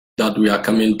that we are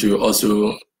coming to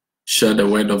also share the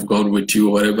word of God with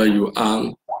you. Wherever you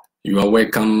are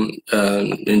welcome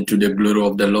into the glory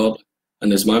of the Lord.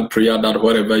 And it's my prayer that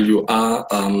wherever you are,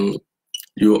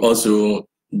 you also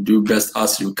do best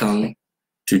as you can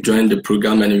to join the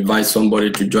program and invite somebody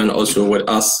to join also with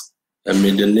us. And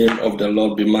may the name of the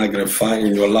Lord be magnified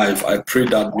in your life. I pray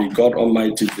that may God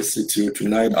Almighty visit you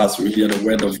tonight as we hear the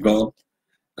word of God.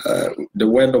 The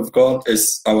word of God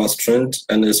is our strength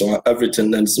and is our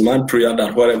everything. And it's my prayer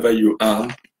that wherever you are,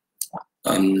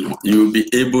 you will be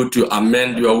able to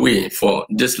amend your way. For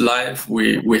this life,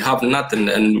 we have nothing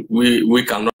and we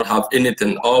cannot have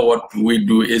anything. All what we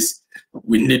do is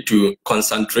we need to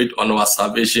concentrate on our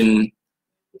salvation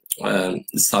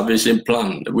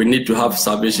plan. We need to have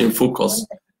salvation focus.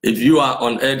 If you are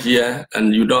on earth here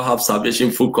and you don't have salvation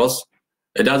focus,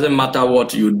 it doesn't matter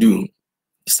what you do.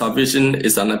 Salvation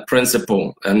is a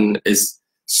principle and is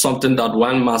something that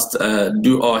one must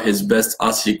do all his best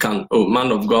as he can. Oh,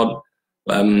 man of God,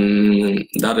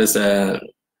 that is a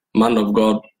man of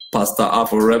God, Pastor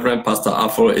Afro, Reverend Pastor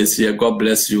Afro is here. God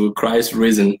bless you. Christ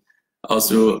risen.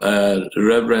 Also,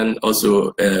 Reverend,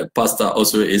 also Pastor,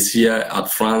 also is here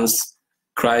at France.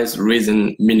 Christ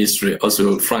Risen Ministry.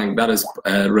 Also, Frank, that is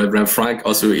Reverend Frank,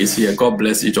 also is here. God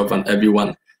bless each of and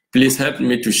everyone. Please help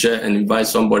me to share and invite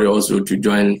somebody also to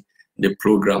join the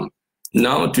program.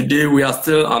 Now, today we are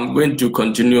still. I'm going to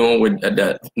continue with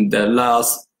the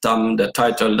last time, the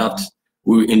title that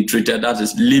we entreated, that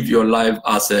is live your life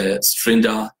as a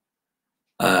stranger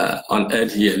on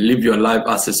earth here. Live your life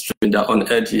as a stranger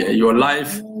on earth here. Your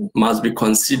life must be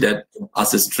considered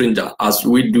as a stranger, as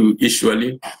we do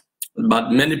usually.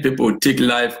 But many people take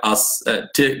life as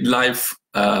let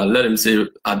them say,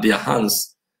 at their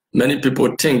hands. Many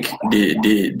people think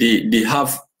they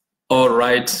have all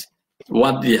right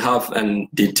what they have, and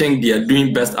they think they are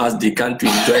doing best as they can to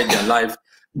enjoy their life.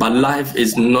 But life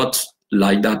is not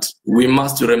like that. We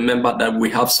must remember that we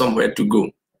have somewhere to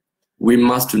go. We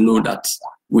must know that.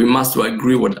 We must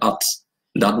agree with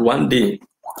that one day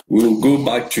we will go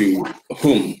back to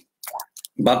home.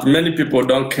 But many people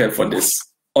don't care for this.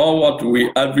 All what we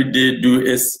every day do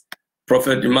is,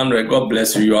 Prophet Emmanuel, God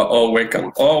bless you, you are all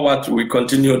welcome. All what we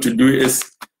continue to do is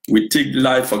we take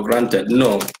life for granted.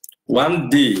 No. One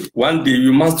day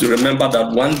you must remember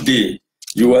that one day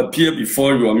you will appear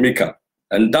before your maker.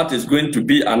 And that is going to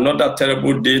be another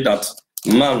terrible day that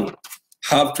man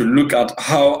have to look at.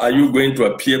 How are you going to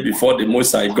appear before the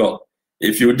Most High God?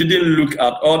 If you didn't look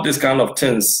at all these kind of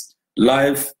things,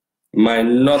 life might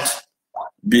not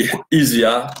be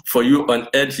easier for you on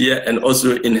earth here and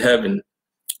also in heaven.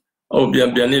 Oh,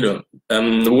 bienvenido.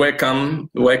 Welcome.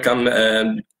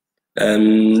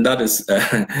 That is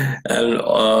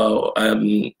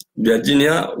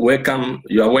Virginia. Welcome.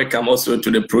 You are welcome also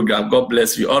to the program. God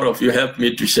bless you. All of you help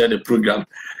me to share the program,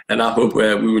 and I hope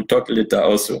we will talk later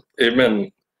also.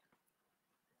 Amen.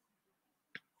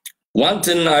 One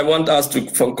thing I want us to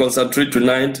concentrate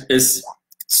tonight is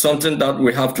something that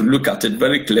we have to look at it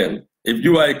very clear. If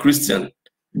you are a Christian,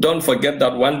 don't forget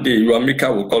that one day your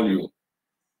maker will call you.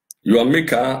 Your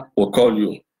maker will call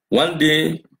you. One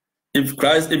day, if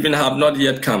Christ even have not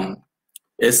yet come,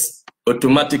 it's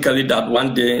automatically that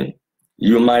one day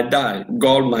you might die.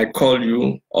 God might call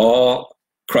you or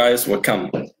Christ will come.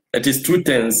 It is two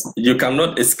things you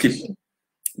cannot escape.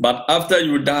 But after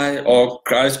you die or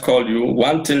Christ call you,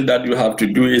 one thing that you have to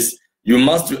do is you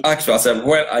must ask yourself,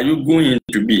 where are you going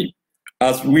to be?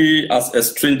 As we, as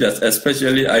strangers,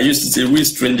 especially, I used to say we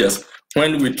strangers,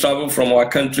 when we travel from our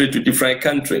country to different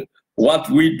country, what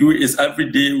we do is every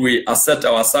day we assess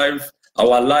ourselves,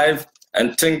 our life,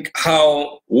 and think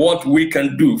what we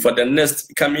can do for the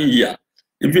next coming year.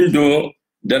 Even though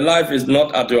the life is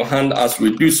not at your hand as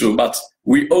we do so, but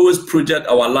we always project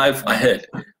our life ahead.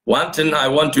 One thing I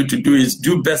want you to do is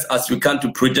do best as you can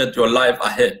to project your life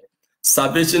ahead.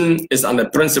 Salvation is a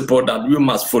principle that you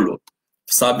must follow.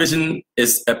 Salvation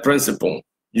is a principle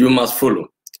you must follow.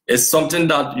 It's something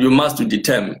that you must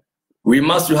determine. We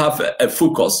must have a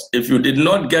focus. If you did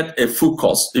not get a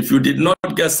focus, if you did not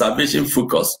get salvation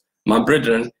focus, my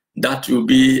brethren, that will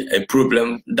be a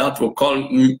problem that will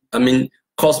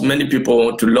cause many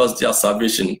people to lose their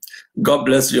salvation. God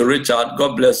bless you, Richard.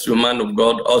 God bless you, man of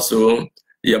God. Also,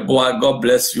 yeah, boy, God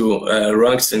bless you,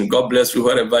 Rankin. God bless you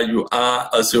wherever you are.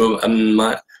 Also,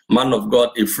 my man of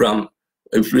God, Ephraim,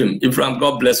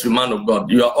 God bless you, man of God.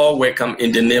 You are all welcome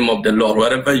in the name of the Lord,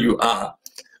 wherever you are.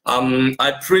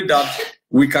 I pray that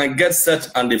we can get set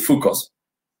and the focus.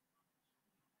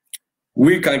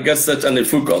 We can get set and the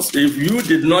focus. If you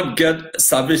did not get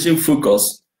salvation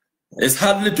focus, it's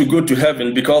hardly to go to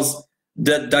heaven, because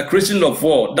the declaration of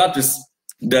war, that is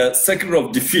the circle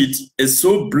of defeat is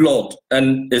so blood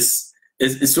and is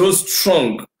so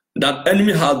strong that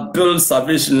enemy has built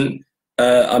salvation,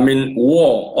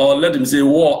 war, or let him say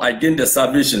war against the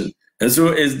salvation. And so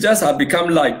it's just have become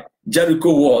like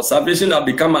Jericho war. Salvation has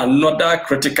become another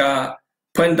critical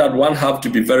point that one have to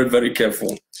be very, very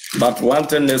careful. But one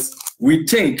thing is, we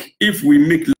think if we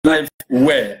make life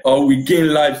well or we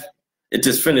gain life, it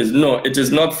is finished. No, it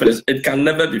is not finished. It can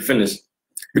never be finished.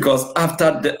 Because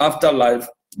after life,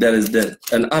 there is death.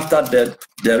 And after death,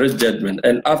 there is judgment.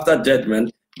 And after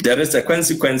judgment, there is a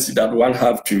consequence that one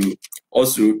have to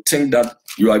also think that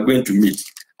you are going to meet.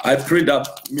 I pray that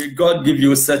may God give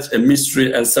you such a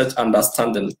mystery and such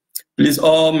understanding. Please,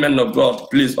 all men of God,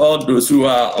 please, all those who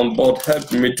are on board,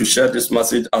 help me to share this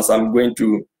message as I'm going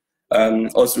to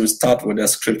also start with the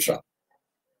scripture.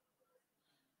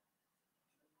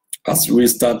 As we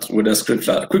start with the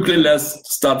scripture, quickly let's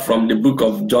start from the book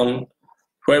of John,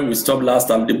 where we stopped last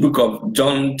time, the book of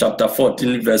John chapter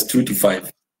 14, verse 2 to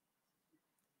 5.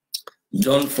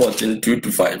 John 14, 2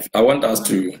 to 5. I want us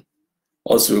to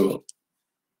also,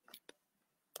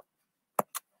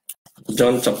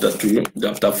 John chapter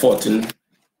 14,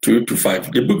 2 to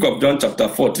 5. The book of John chapter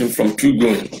 14 from 2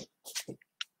 going.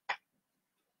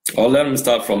 Or let me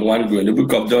start from 1 going. The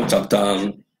book of John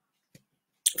chapter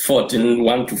 14,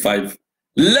 1 to 5.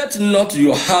 Let not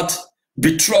your heart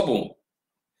be troubled.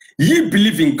 Ye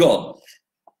believe in God.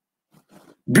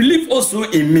 Believe also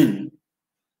in me.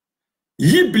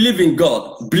 Ye believe in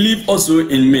God. Believe also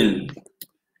in me.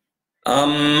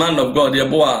 Man of God, your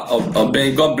boy of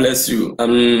Ben, God bless you.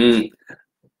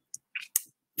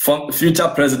 For future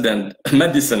president,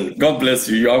 medicine, God bless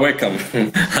you. You are welcome.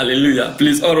 Hallelujah.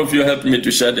 Please, all of you help me to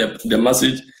share the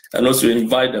message and also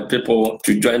invite the people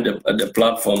to join the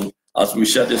platform as we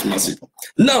share this message.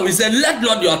 Now, he said, let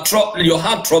not your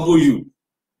heart trouble you.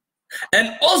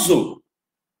 And also,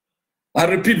 I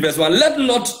repeat verse 1, let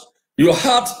not your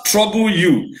heart trouble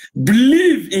you.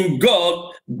 Believe in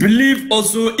God, believe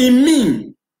also in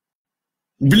me.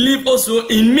 Believe also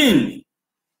in me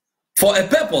for a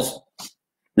purpose.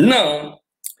 Now,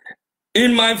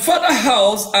 in my Father's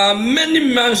house are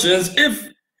many mansions. If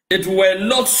it were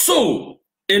not so,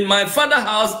 in my Father's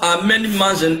house are many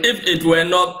mansions. If it were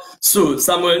not so,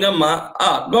 Samuel Nyama,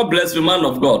 God bless you, man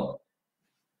of God.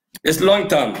 It's long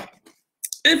time.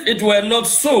 If it were not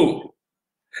so,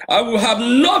 I would have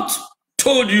not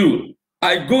told you,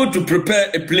 I go to prepare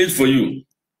a place for you.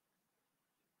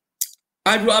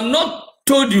 I would have not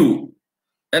told you,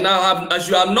 and I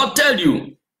should have not tell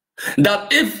you,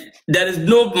 that if there is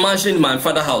no mansion in my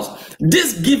Father's house,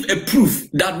 this give a proof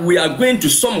that we are going to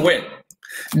somewhere.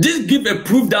 This give a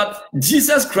proof that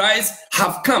Jesus Christ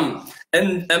have come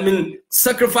and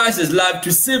sacrificed his life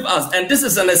to save us. And this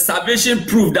is an salvation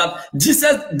proof that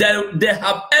Jesus, there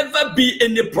have ever been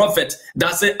any prophet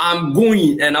that say, I'm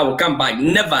going and I will come back.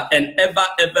 Never and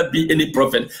ever be any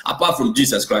prophet apart from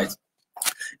Jesus Christ.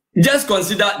 Just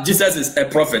consider Jesus is a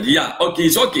prophet. Yeah, okay,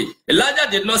 it's okay.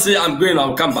 Elijah did not say, I'm going,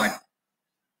 I'll come back.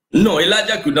 No,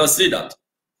 Elijah could not say that.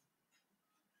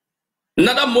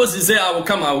 Neither Moses said, I will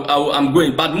come, I'm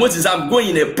going. But Moses, I'm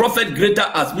going, a prophet greater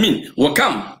as me will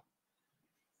come.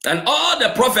 And all the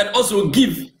prophets also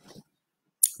give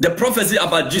the prophecy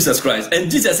about Jesus Christ. And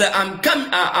Jesus said, I've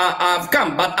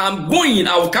come, but I'm going,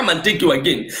 I will come and take you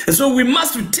again. And so we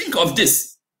must think of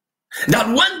this,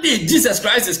 that one day Jesus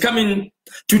Christ is coming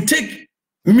to take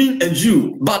me and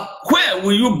you, but where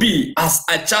will you be as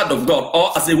a child of God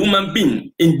or as a human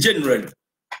being in general?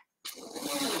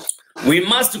 We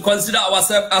must consider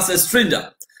ourselves as a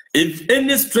stranger. If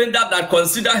any stranger that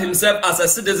consider himself as a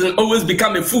citizen always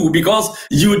become a fool, because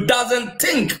you doesn't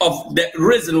think of the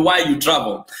reason why you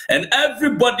travel. And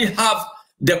everybody have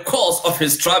the cause of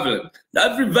his traveling.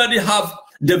 Everybody have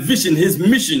the vision, his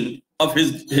mission of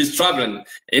his traveling.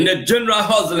 In a general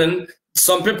hustling,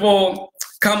 some people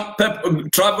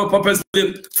travel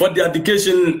purposely for the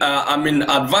education,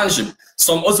 advancement.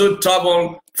 Some also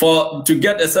travel to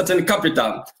get a certain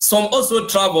capital. Some also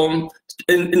travel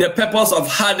in the purpose of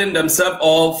hiding themselves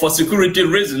or for security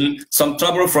reason. Some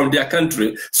travel from their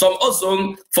country. Some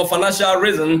also for financial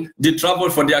reason, they travel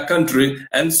for their country.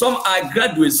 And some are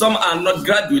graduates, some are not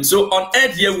graduates. So on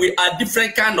earth here, we are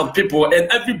different kind of people and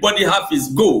everybody have his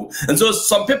goal. And so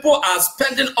some people are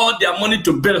spending all their money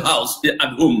to build house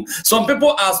at home. Some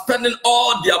people are spending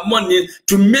all their money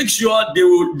to make sure they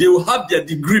will have their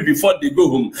degree before they go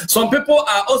home. Some people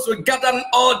are also gathering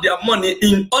all their money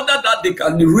in order that they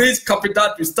can raise capital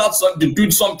capital to start to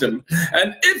do something.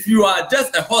 And if you are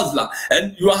just a hustler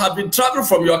and you have been traveling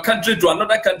from your country to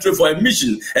another country for a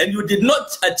mission and you did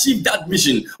not achieve that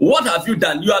mission, what have you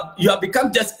done? You have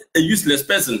become just a useless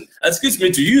person. Excuse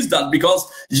me to use that,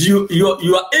 because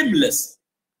you are aimless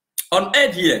on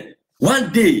earth here.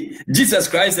 One day, Jesus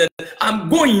Christ said, I'm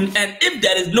going, and if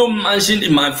there is no mansion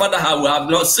in my Father's house, I have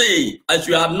not said, as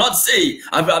you have not said,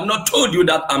 I have not told you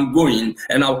that I'm going,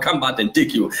 and I'll come back and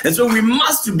take you. And so we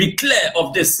must be clear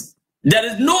of this. There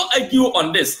is no argue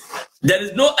on this. There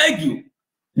is no argue.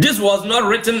 This was not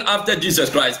written after Jesus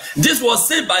Christ. This was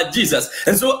said by Jesus.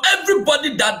 And so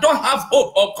everybody that don't have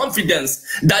hope or confidence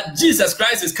that Jesus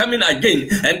Christ is coming again,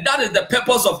 and that is the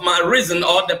purpose of my reason,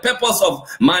 or the purpose of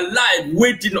my life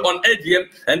waiting on earth here,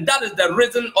 and that is the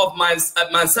reason of my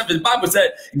service. The Bible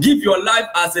said, give your life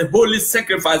as a holy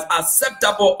sacrifice,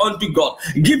 acceptable unto God.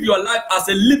 Give your life as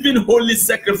a living holy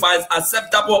sacrifice,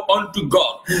 acceptable unto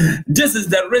God. This is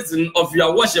the reason of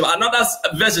your worship. Another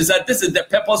verse said, this is the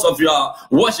purpose of your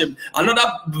worship. Another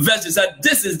verse said,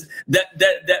 this is the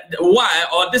why,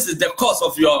 or this is the cause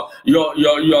of your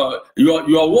worship.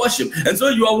 And so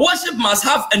your worship must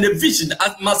have a vision,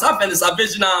 must have a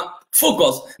salvational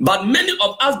focus. But many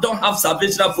of us don't have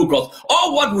salvational focus.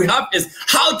 All what we have is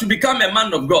how to become a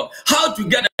man of God, how to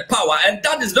get a power, and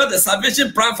that is not the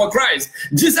salvation plan for Christ.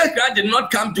 Jesus Christ did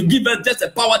not come to give us just a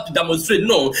power to demonstrate.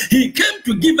 No, he came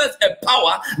to give us a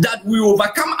power that we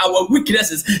overcome our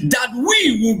weaknesses, that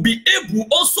we will be able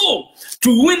also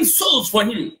to win souls for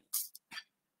him.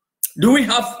 Do we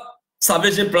have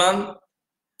salvation plan?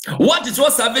 What is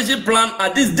your salvation plan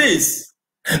at these days?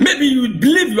 Maybe you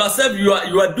believe yourself you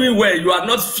are doing well, you are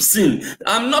not sin.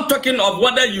 I'm not talking of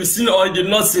whether you sin or you did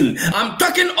not sin. I'm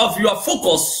talking of your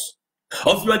focus,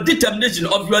 of your determination,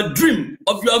 of your dream,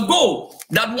 of your goal,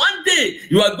 that one day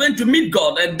you are going to meet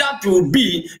God, and that will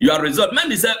be your result.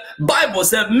 Many said, Bible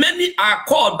said, many are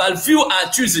called, but few are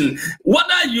chosen.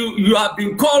 Whether you have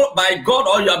been called by God,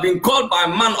 or you have been called by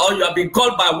man, or you have been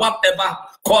called by whatever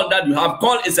call that you have,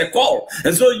 called is a call.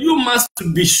 And so you must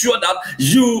be sure that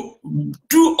you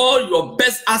do all your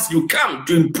best as you can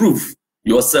to improve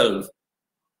yourself,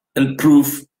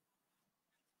 improve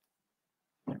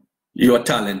your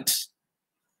talent.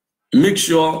 Make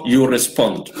sure you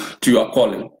respond to your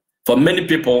calling. For many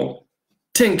people,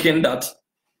 thinking that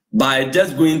by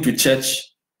just going to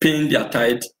church, paying their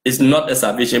tithe is not a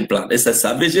salvation plan. It's a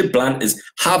salvation plan is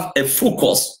have a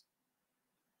focus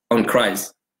on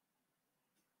Christ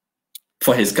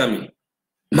for his coming.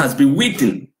 Must be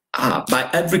waiting by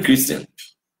every Christian.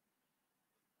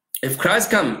 If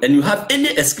Christ comes and you have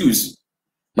any excuse,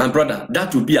 my brother,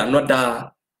 that will be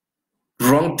another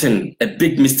wrong thing, a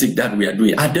big mistake that we are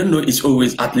doing. I don't know, it's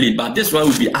always at lead, but this one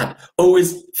will be at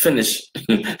always finish.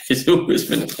 It's always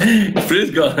finished. Praise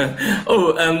God.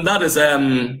 Oh, that is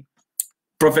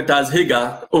Prophetess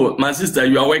Hagar. Oh, my sister,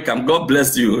 you are welcome. God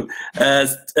bless you.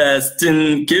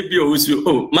 Stin KBO.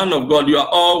 Oh, man of God, you are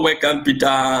all welcome.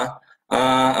 Peter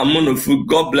Amonofu,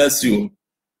 God bless you.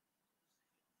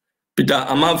 Peter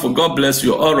Amanfu, God bless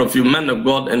you. All of you, men of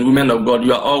God and women of God,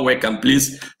 you are all welcome.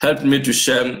 Please help me to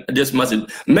share this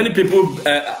message. Many people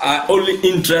are only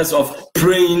interested of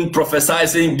praying,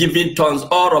 prophesying, giving tongues.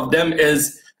 All of them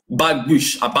is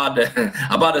bagbush about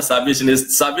the salvation.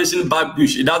 It's salvation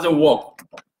bagbush. It doesn't work.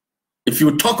 If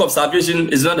you talk of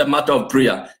salvation, it's not a matter of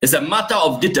prayer. It's a matter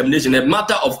of determination, a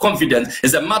matter of confidence.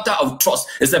 It's a matter of trust.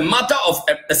 It's a matter of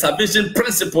a salvation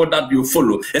principle that you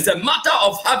follow. It's a matter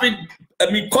of having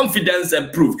confidence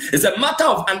and proof. It's a matter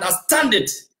of understand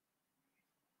it.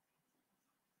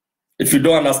 If you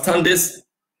don't understand this,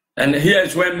 and here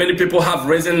is where many people have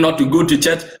reason not to go to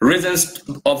church, reasons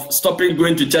of stopping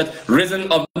going to church,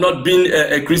 reason of not being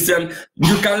a Christian.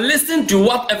 You can listen to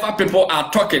whatever people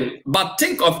are talking, but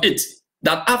think of it,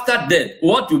 that after death,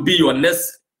 what will be your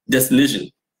next destination?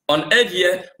 On earth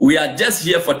here, we are just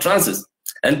here for transit.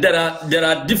 And there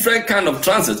are different kind of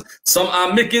transits. Some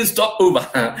are making stopover.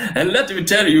 And let me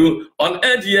tell you, on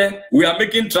earth here, we are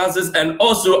making transits, and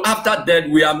also after death,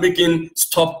 we are making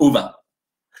stopover.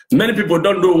 Many people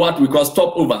don't know what we call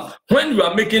stopover. When you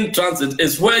are making transit,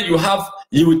 is where you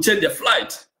will change the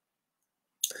flight.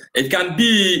 It can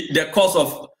be the course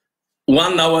of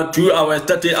 1 hour, 2 hours,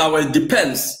 30 hours,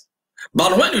 depends.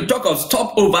 But when you talk of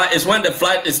stopover, is when the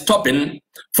flight is stopping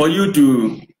for you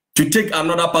to take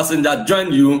another passenger,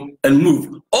 join you and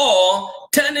move, or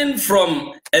turning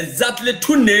from exactly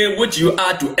Tune, which you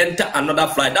are, to enter another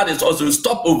flight. That is also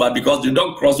stopover, because you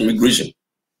don't cross immigration.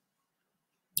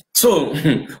 So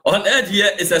on earth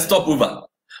here is a stopover.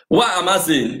 Why am I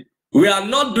saying? We are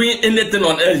not doing anything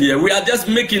on earth here. We are just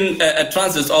making a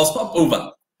transit or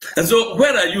stopover. And so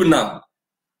where are you now?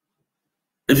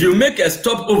 if you make a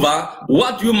stopover,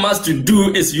 what you must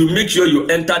do is you make sure you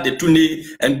enter the tunnel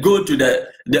and go to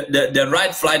the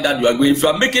right flight that you are going. If you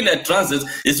are making a transit,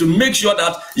 is to make sure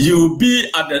that you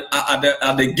be at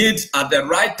the gate at the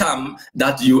right time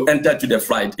that you enter to the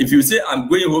flight. If you say I'm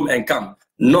going home and come,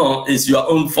 no, it's your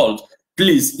own fault.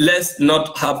 Please, let's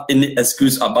not have any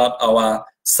excuse about our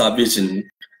salvation.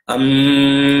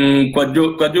 Kwadu,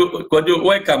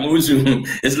 welcome.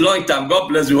 It's long time. God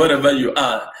bless you wherever you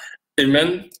are.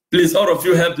 Amen. Please, all of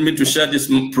you help me to share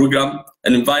this program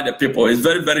and invite the people. It's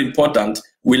very, very important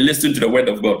we listen to the word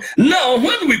of God. Now,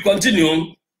 when we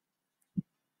continue,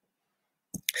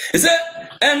 he said,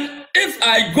 and if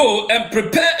I go and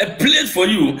prepare a place for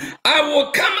you, I will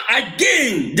come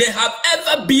again. There have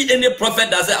ever been any prophet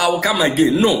that said, I will come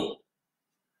again? No.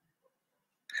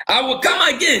 I will come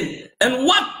again. And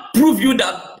what prove you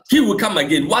that he will come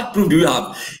again? What proof do you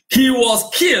have? He was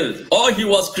killed, or he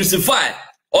was crucified,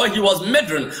 or he was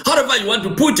murdered. However you want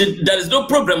to put it, there is no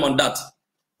problem on that.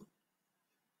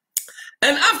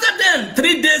 And after then,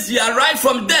 3 days he arrived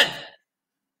from death.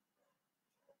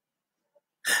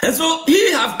 And so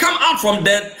he have come out from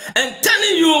death and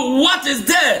telling you what is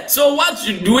there. So what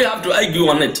do we have to argue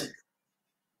on it?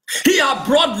 He have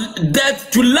brought death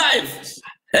to life.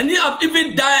 And he have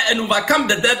even died and overcome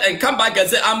the death and come back and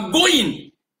say, I'm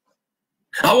going.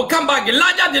 I will come back.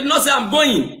 Elijah did not say I'm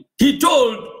going. He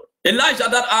told Elijah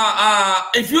that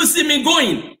if you see me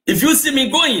going,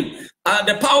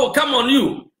 the power will come on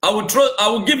you. I will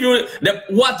give you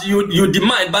what you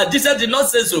demand. But Jesus did not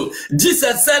say so.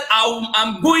 Jesus said,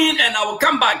 I'm going and I will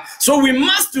come back. So we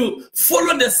must to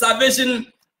follow the salvation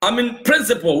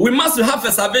principle. We must have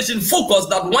a salvation focus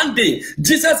that one day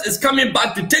Jesus is coming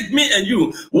back to take me and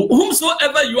you,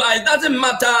 whomsoever you are. It doesn't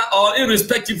matter, or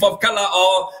irrespective of color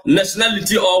or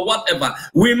nationality or whatever.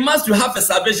 We must have a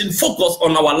salvation focus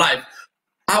on our life.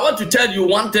 I want to tell you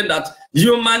one thing, that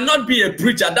you might not be a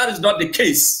preacher. That is not the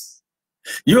case.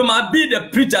 You might be the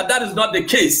preacher. That is not the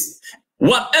case.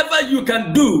 Whatever you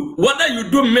can do, whether you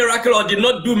do miracle or did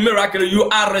not do miracle, you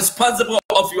are responsible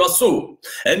of your soul,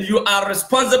 and you are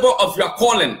responsible of your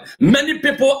calling. Many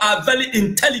people are very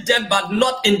intelligent but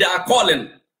not in their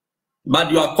calling.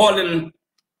 But your calling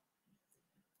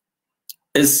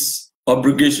is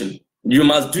obligation. You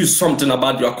must do something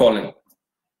about your calling.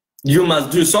 You must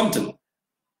do something.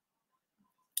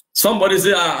 Somebody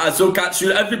say,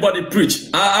 should everybody preach?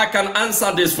 I can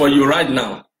answer this for you right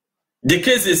now. The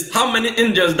case is, how many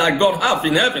angels that God have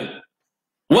in heaven?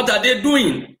 What are they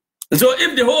doing? So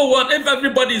if the whole world, if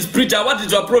everybody is preacher, what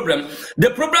is your problem?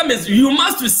 The problem is you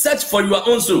must search for your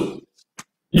own soul.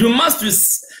 You must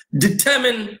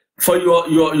determine for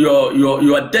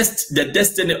the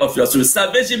destiny of your soul.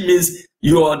 Salvation means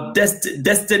your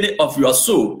destiny of your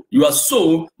soul. Your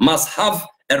soul must have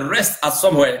a rest at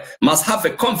somewhere, must have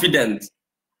a confidence.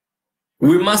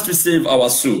 We must save our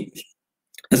soul.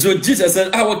 And so Jesus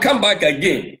said, I will come back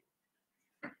again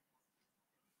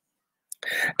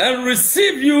and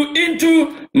receive you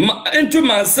into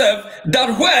myself,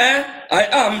 that where I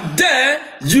am, there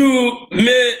you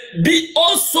may be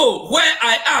also. Where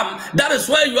I am, that is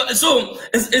where you are. So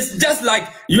it's just like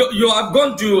you have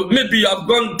gone to, maybe you have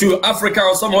gone to Africa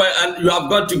or somewhere, and you have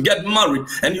got to get married,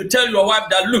 and you tell your wife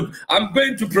that, look, I'm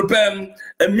going to prepare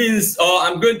a means, or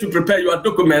I'm going to prepare your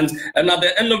documents, and at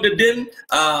the end of the day,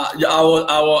 I will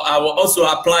also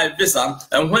apply a visa,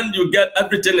 and when you get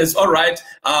everything is all right,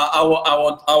 I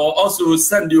will also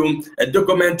send you a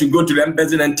document to go to the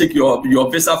embassy and take your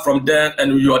visa from there,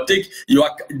 and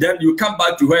then you come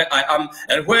back to where I am,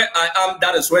 and where I am,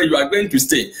 that is where you are going to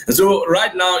stay. And so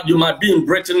right now you might be in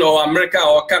Britain or America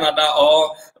or Canada,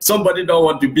 or somebody don't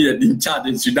want to be in Chad,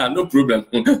 in Sudan, no problem.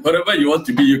 Whatever you want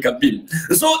to be, you can be.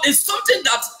 So it's something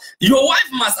that your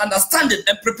wife must understand it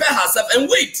and prepare herself and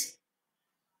wait.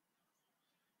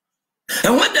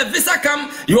 And when the visa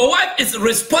comes, your wife is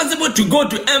responsible to go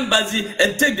to embassy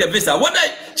and take the visa. Whether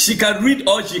she can read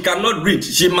or she cannot read,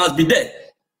 she must be there.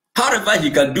 However he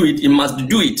can do it, he must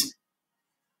do it.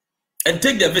 And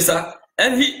take the visa.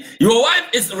 And your wife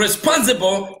is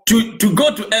responsible to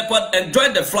go to airport and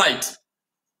join the flight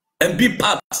and be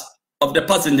part of the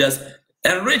passengers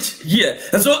and reach here.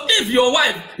 And so if your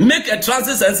wife make a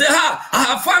transit and say, I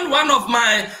have found one of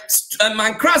my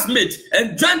classmates,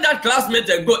 and join that classmate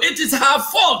and go, it is her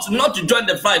fault not to join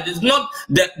the flight. It's not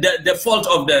the fault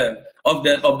of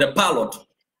the pilot.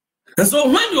 And so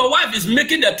when your wife is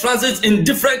making the transit in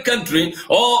different country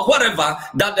or whatever,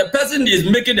 that the person is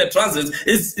making the transit,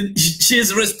 she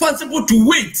is responsible to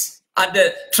wait at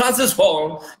the transit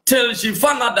hall till she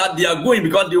found out that they are going,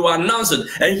 because they were announced.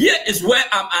 And here is where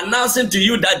I'm announcing to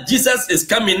you that Jesus is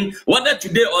coming, whether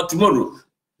today or tomorrow.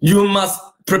 You must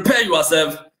prepare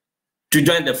yourself to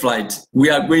join the flight. We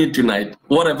are going tonight.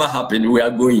 Whatever happened, we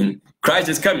are going. Christ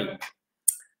is coming.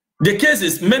 The case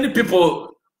is, many people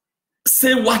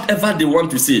say whatever they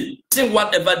want to say. Think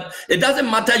whatever. It doesn't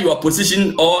matter your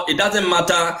position, or it doesn't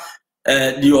matter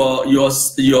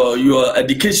your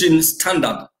education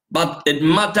standard, but it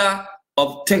matters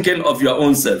of thinking of your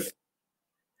own self.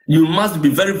 You must be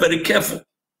very, very careful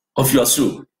of your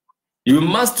soul. You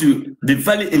must be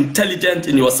very intelligent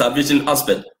in your salvation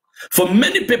aspect. For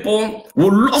many people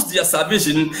who lost their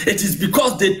salvation, it is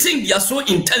because they think they are so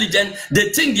intelligent, they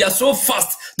think they are so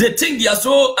fast, they think they are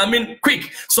so,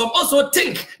 quick. Some also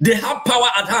think they have power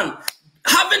at hand.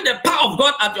 Having the power of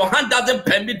God at your hand doesn't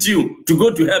permit you to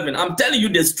go to heaven. I'm telling you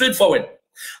this straightforward.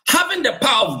 Having the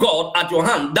power of God at your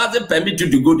hand doesn't permit you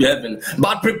to go to heaven.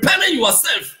 But preparing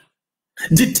yourself,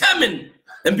 determined,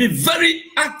 and be very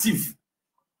active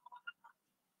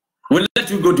will let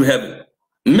you go to heaven.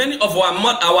 Many of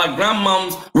our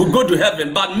grandmoms will go to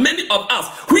heaven, but many of us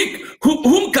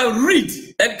who can read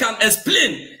and can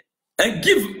explain and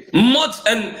give much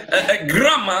and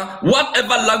grammar,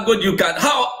 whatever language you can,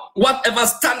 whatever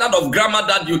standard of grammar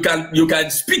that you can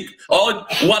speak, or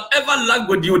whatever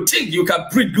language you think you can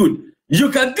preach good, you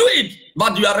can do it,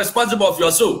 but you are responsible of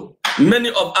your soul. Many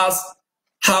of us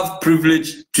have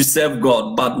privilege to serve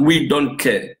God, but we don't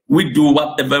care. We do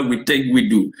whatever we think we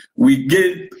do. We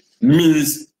gain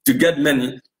means to get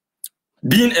money.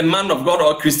 Being a man of God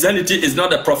or Christianity is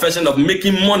not a profession of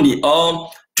making money or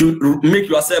to make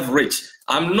yourself rich.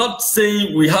 I'm not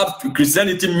saying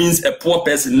Christianity means a poor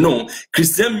person. No,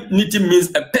 Christianity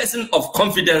means a person of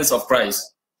confidence of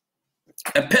Christ,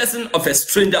 a person of a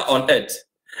stranger on earth,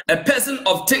 a person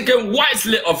of thinking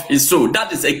wisely of his soul.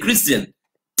 That is a Christian,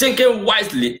 thinking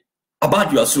wisely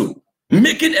about your soul,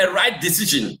 making a right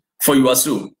decision for your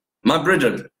soul. My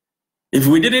brethren, if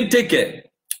we didn't take care,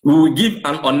 we will give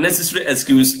an unnecessary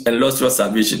excuse and lose your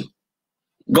salvation.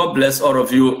 God bless all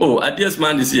of you. Oh, Adias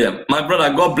man is here. My brother,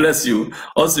 God bless you.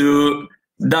 Also,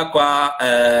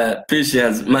 Dakwa,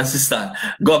 Patience, my sister.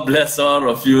 God bless all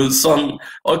of you. Son,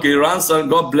 okay, Ransom,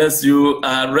 God bless you.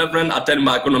 Reverend Atta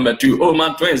Nimako number 2. Oh,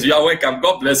 my twins, you are welcome.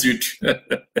 God bless you.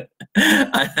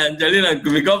 Angelina and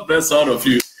Kumi, God bless all of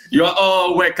you. You are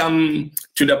all welcome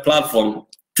to the platform.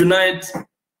 Tonight,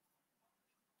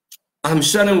 I'm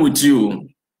sharing with you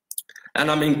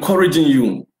and I'm encouraging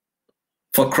you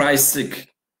for Christ's sake.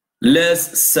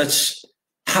 Let's search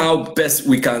how best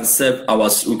we can save our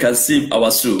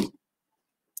soul.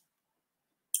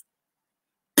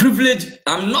 Privilege,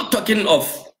 I'm not talking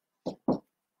of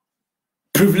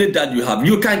privilege that you have.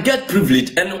 You can get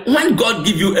privilege, and when God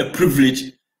gives you a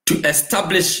privilege to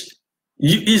establish,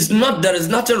 there is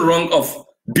nothing wrong of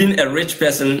being a rich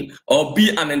person or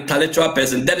be an intellectual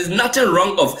person. There is nothing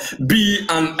wrong of be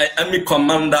an army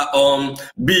commander or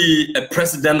be a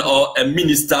president or a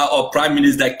minister or prime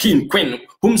minister, king, queen,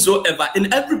 whomsoever.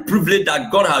 In every privilege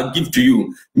that God has given to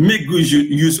you, make good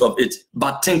use of it,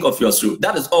 but think of your soul.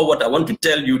 That is all what I want to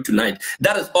tell you tonight.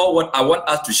 That is all what I want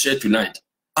us to share tonight.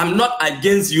 I'm not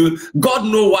against you. God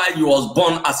knows why you was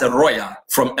born as a royal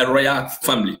from a royal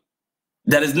family.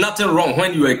 There is nothing wrong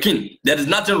when you are a king. There is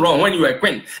nothing wrong when you are a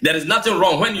queen. There is nothing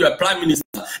wrong when you are prime minister.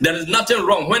 There is nothing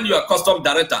wrong when you are custom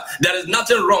director. There is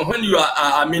nothing wrong when you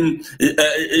are,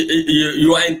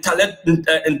 you are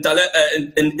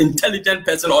intelligent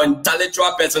person or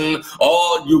intellectual person,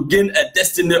 or you gain a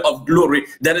destiny of glory.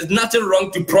 There is nothing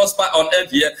wrong to prosper on earth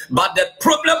here. But the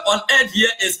problem on earth here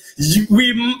is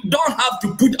we don't have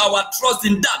to put our trust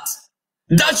in that.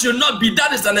 That should not be.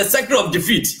 That is an cycle of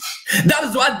defeat. That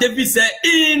is what David said,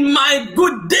 in my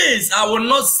good days I will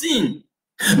not sin.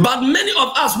 But many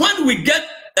of us, when we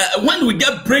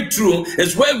get breakthrough,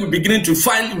 is where we begin to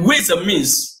find ways and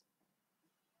means.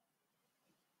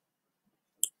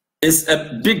 It's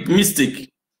a big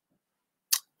mistake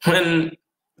when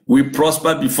we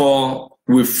prosper before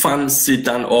we find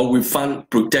Satan or we find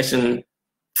protection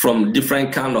from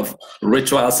different kind of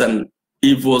rituals and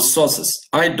evil sources.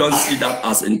 I don't see that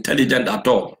as intelligent at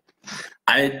all.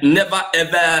 I never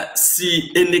ever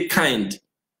see any kind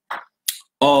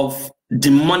of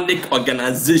demonic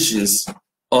organizations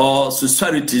or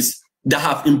societies that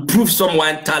have improved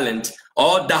someone's talent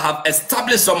or that have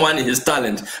established someone in his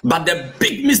talent. But the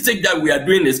big mistake that we are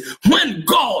doing is when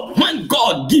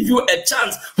God give you a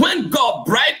chance, when God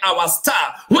bright our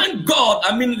star, when God,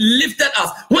 lifted us,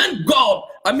 when God,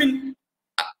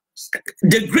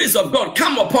 the grace of God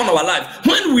come upon our life,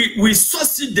 when we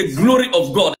succeed the glory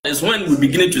of God, is when we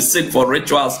begin to seek for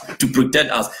rituals to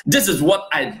protect us. This is what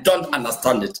I don't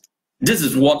understand it. This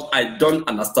is what I don't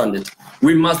understand it.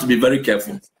 We must be very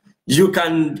careful. You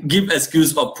can give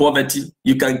excuse of poverty.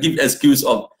 You can give excuse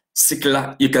of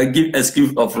sickler. You can give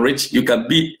excuse of rich. You can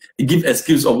give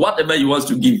excuse of whatever you want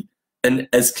to give. An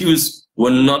excuse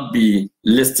will not be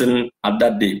listened at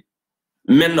that day.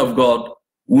 Men of God,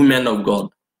 women of God,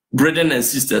 brethren and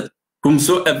sisters,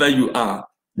 whomsoever you are,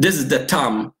 this is the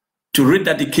time to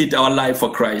rededicate our life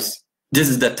for Christ. This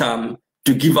is the time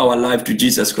to give our life to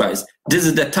Jesus Christ. This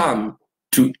is the time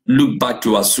to look back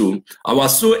to our soul. Our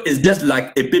soul is just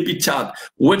like a baby child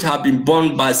which have been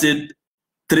born by, say,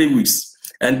 3 weeks.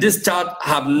 And this child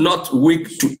have not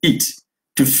week to eat,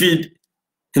 to feed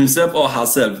himself or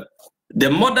herself. The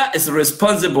mother is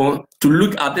responsible to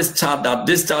look at this child that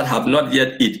this child have not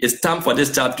yet eat. It's time for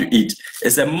this child to eat.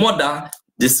 It's a mother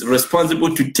is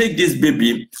responsible to take this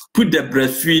baby, put the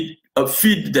breastfeed,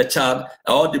 feed the child,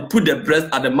 or they put the breast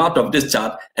at the mouth of this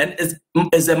child, and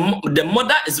the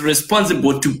mother is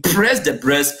responsible to press the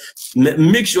breast,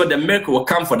 make sure the milk will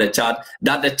come for the child,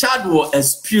 that the child will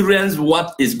experience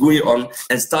what is going on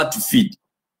and start to feed.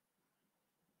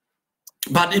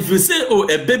 But if you say, oh,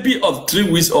 a baby of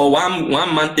 3 weeks or one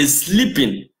month is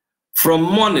sleeping from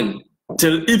morning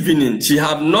till evening, she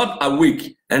have not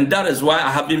awake, and that is why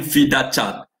I haven't feed that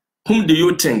child. Whom do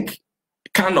you think?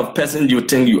 Kind of person you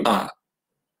think you are?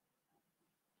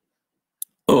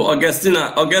 Oh,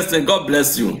 Augustine, God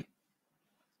bless you.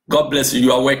 God bless you.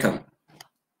 You are welcome.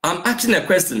 I'm asking a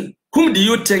question. Whom do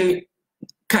you think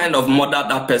kind of mother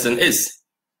that person is?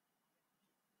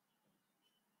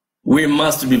 We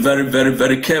must be very, very,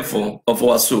 very careful of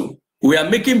our soul. We are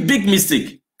making big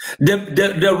mistake.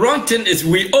 The wrong thing is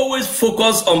we always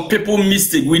focus on people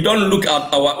mistake. We don't look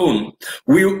at our own.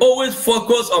 We always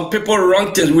focus on people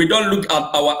wrong things. We don't look at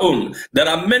our own. There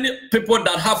are many people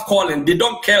that have calling. They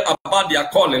don't care about their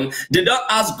calling. They don't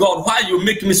ask God, why you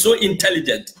make me so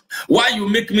intelligent? Why you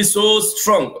make me so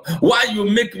strong? Why you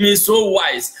make me so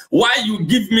wise? Why you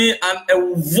give me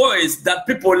a voice that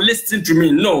people listen to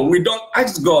me? No, we don't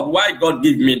ask God why God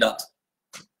give me that.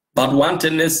 But one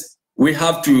thing is, we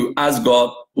have to ask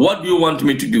God, what do you want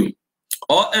me to do?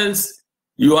 Or else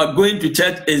you are going to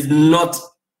church is not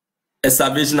a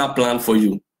salvational plan for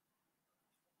you.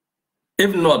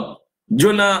 If not,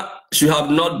 Jonah should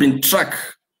have not been tracked.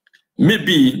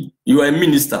 Maybe you are a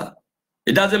minister.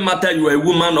 It doesn't matter you are a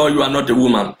woman or you are not a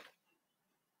woman.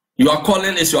 Your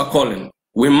calling is your calling.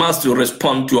 We must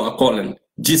respond to our calling.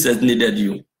 Jesus needed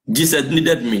you. Jesus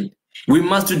needed me. We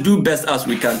must do best as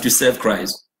we can to serve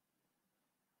Christ.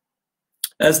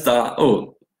 Esther,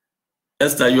 oh,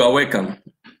 Esther, you are welcome.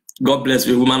 God bless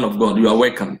you, woman of God. You are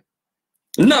welcome.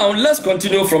 Now, let's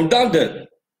continue from down there.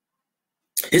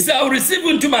 He said, I will receive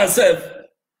unto myself,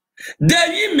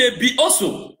 there ye may be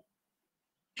also.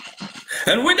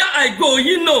 And whither I go,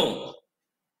 ye know,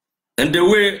 and the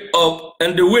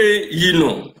way ye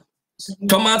know.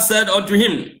 Thomas said unto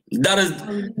him, that is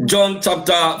John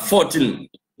chapter 14,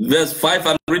 verse 5,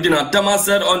 I'm reading, and Thomas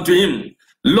said unto him,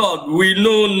 Lord, we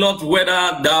know not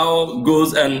whither thou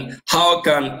goest, and how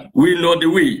can we know the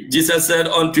way? Jesus said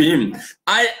unto him,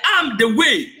 I am the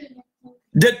way,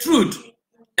 the truth,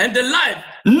 and the life.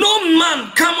 No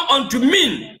man come unto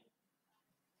me.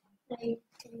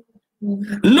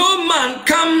 No man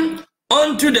come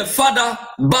unto the Father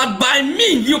but by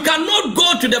me. You cannot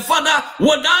go to the Father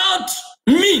without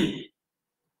me.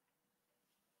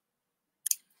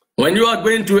 When you are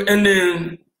going to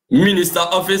any minister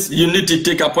office, you need to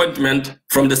take appointment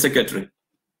from the secretary.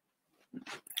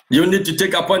 You need to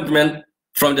take appointment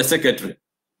from the secretary.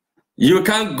 You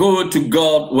can't go to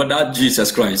God without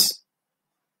Jesus Christ.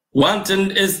 One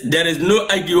thing is, there is no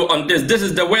argue on this. This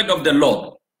is the word of the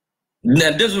Lord. And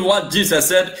this is what Jesus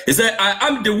said. He said, I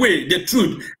am the way, the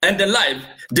truth, and the life.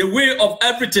 The way of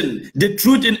everything, the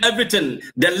truth in everything.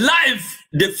 The life,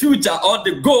 the future, or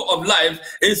the goal of life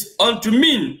is unto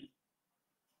me.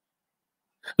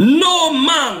 No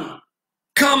man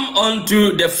come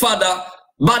unto the Father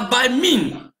but by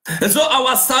me. And so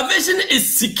our salvation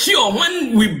is secure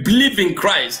when we believe in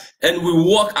Christ and we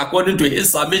walk according to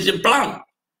his salvation plan.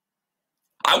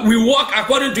 We walk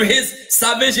according to his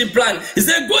salvation plan. He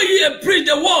said, go ye and preach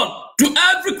the word to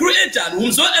every creature,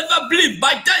 whomsoever believe,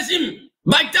 baptize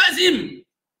him,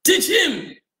 teach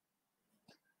him.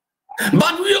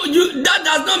 But that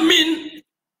does not mean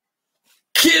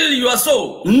kill your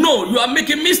soul. No, you are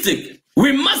making mistake.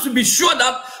 We must be sure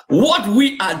that what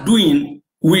we are doing,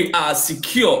 we are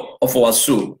secure of our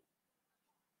soul.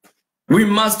 We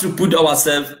must put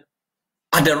ourselves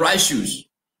at the right shoes.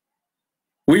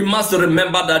 We must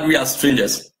remember that we are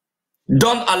strangers.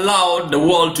 Don't allow the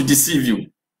world to deceive you.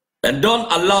 And don't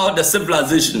allow the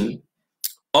civilization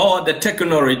or the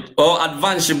technology or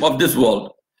advancement of this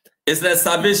world. It's a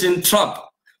salvation trap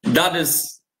That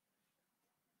is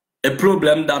a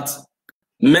problem that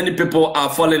many people are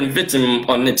falling victim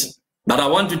on it. But I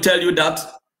want to tell you that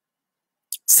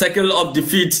circle of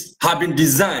defeat have been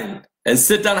designed, and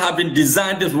Satan have been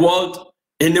designed this world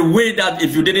in a way that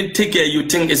if you didn't take care, you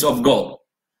think it's of God.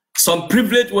 Some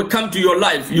privilege will come to your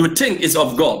life, you think it's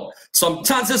of God. Some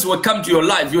chances will come to your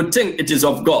life, you think it is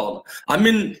of God. I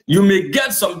mean, you may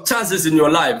get some chances in your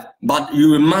life, but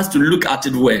you must look at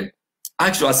it well.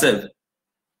 Ask yourself,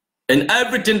 in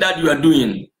everything that you are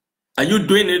doing, are you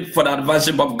doing it for the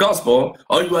advancement of gospel,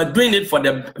 or you are doing it for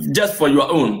just for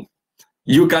your own?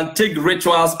 You can take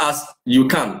rituals as you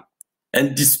can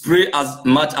and display as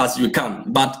much as you can,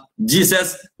 but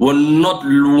Jesus will not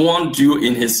want you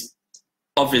in his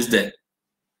office there.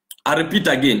 I repeat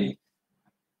again,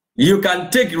 you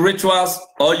can take rituals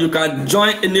or you can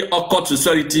join any occult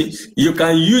society. You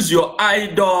can use your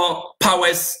idol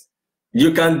powers.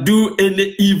 You can do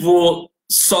any evil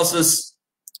sources,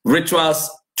 rituals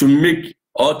to make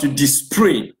or to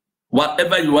display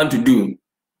whatever you want to do.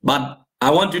 But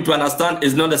I want you to understand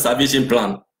it's not a salvation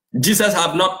plan. Jesus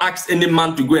have not asked any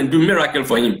man to go and do miracle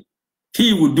for him.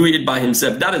 He will do it by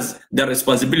himself. That is the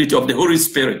responsibility of the Holy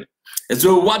Spirit. And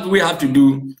so what we have to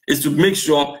do is to make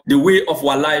sure the way of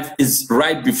our life is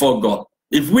right before God.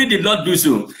 If we did not do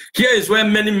so, here is where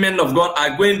many men of God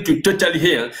are going to totally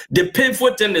heal. The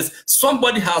painful thing is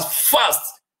somebody has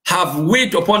fast, have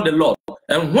wait upon the Lord.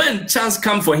 And when chance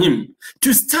comes for him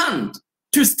to stand,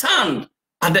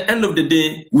 at the end of the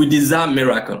day, we desire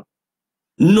miracle.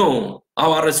 No,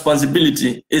 our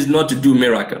responsibility is not to do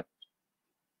miracle.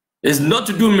 It's not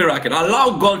to do miracle.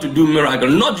 Allow God to do miracle,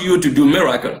 not you to do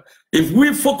miracle. If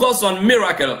we focus on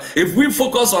miracle, if we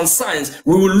focus on science,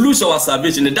 we will lose our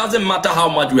salvation. It doesn't matter how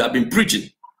much we have been preaching.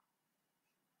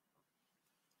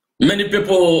 Many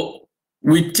people,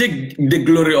 we take the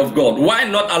glory of God. Why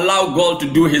not allow God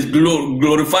to do his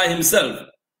glorify himself?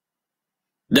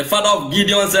 The father of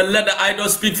Gideon said, let the idol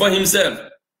speak for himself.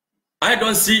 I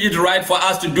don't see it right for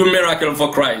us to do miracle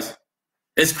for Christ.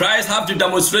 As Christ have to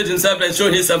demonstrate himself and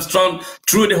show himself strong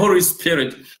through the Holy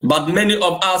Spirit. But many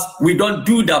of us, we don't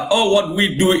do that. All what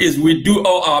we do is we do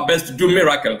all our best to do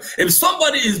miracle. If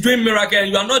somebody is doing miracle and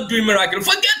you are not doing miracle,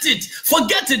 forget it.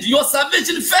 Forget it. Your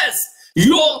salvation first.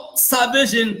 Your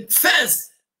salvation first.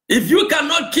 If you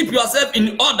cannot keep yourself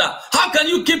in order, how can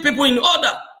you keep people in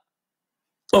order?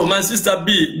 Oh, my sister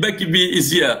Becky B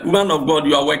is here. Woman of God,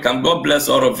 you are welcome. God bless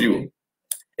all of you.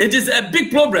 It is a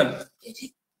big problem.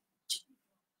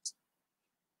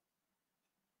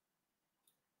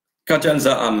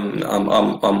 Katanza,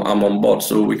 I'm on board,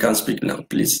 so we can speak now,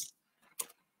 please.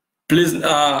 Please,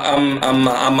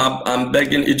 I'm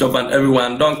begging each of and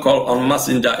everyone, don't call on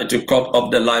Messenger to cut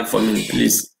off the line for me,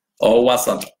 please, or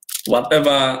WhatsApp.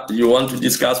 Whatever you want to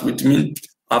discuss with me,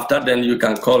 after then you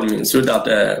can call me so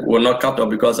that we'll not cut off,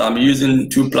 because I'm using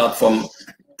two platforms,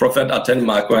 Prophet Atta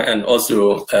Nimako and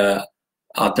also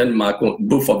Atta Nimako.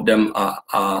 Both of them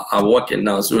are working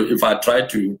now. So if I try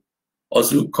to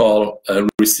also call,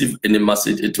 receive any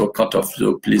message, it will cut off.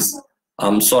 So please,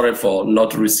 I'm sorry for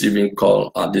not receiving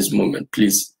call at this moment.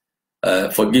 Please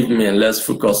forgive me, and let's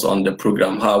focus on the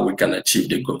program, how we can achieve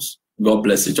the goals. God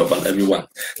bless each of and everyone.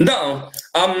 Now,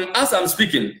 as I'm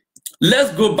speaking,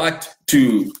 let's go back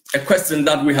to a question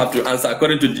that we have to answer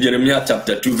according to Jeremiah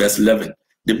chapter 2, verse 11.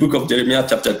 The book of Jeremiah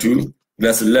chapter 2,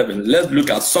 verse 11. Let's look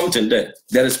at something there.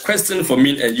 There is a question for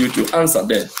me and you to answer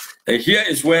there. And here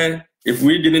is where, if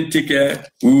we didn't take care,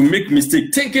 we will make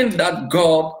mistake thinking that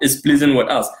God is pleasing with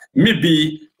us.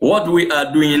 Maybe what we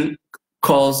are doing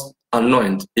cause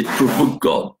annoyance. It provokes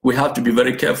God. We have to be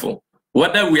very careful.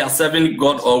 Whether we are serving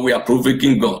God or we are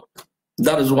provoking God.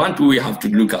 That is one thing we have to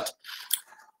look at.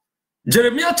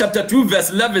 Jeremiah chapter 2 verse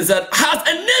 11 said, has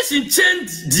a nation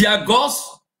changed their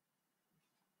gods,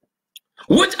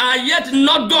 which are yet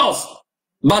not gods?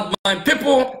 But my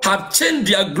people have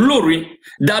changed their glory,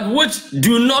 that which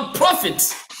do not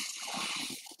profit.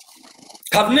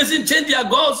 Have nations changed their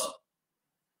gods?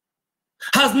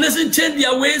 Has nations changed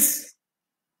their ways?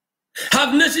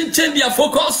 Have nations changed their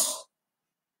focus?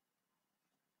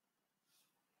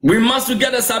 We must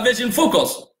get a salvation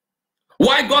focus.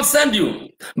 Why God sent you?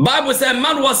 Bible says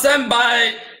man was sent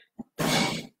by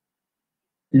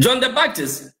John the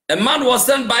Baptist. A man was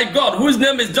sent by God, whose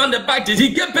name is John the Baptist.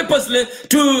 He came purposely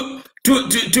to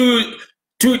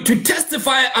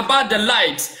testify about the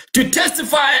light, to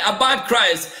testify about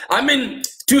Christ. I mean,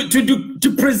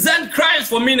 to present Christ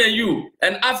for me and you.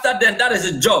 And after that is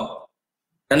his job.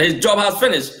 And his job has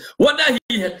finished. Whether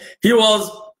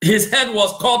his head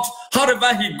was cut,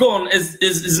 however he gone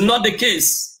is not the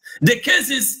case. The case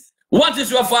is, what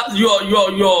is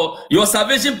your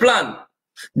salvation plan?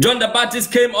 John the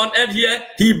Baptist came on earth here.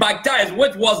 He baptized,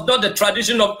 which was not the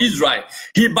tradition of Israel.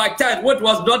 He baptized, which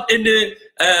was not any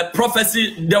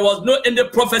prophecy. There was no any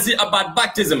prophecy about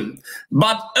baptism.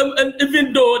 But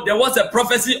even though there was a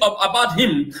prophecy about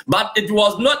him, but it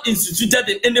was not instituted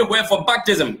in anywhere for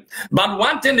baptism. But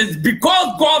one thing is,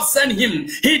 because God sent him,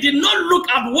 he did not look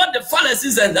at what the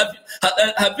Pharisees and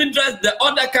have interest, the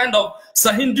other kind of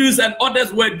Hindus and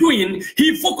others were doing.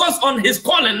 He focused on his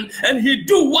calling and he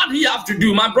do what he have to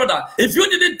do. My brother, if you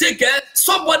didn't take care,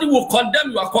 somebody will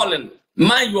condemn your calling.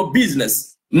 Mind your business.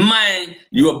 Mind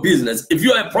your business. If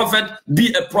you are a prophet,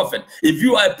 be a prophet. If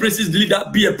you are a priest's leader,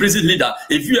 be a priest's leader.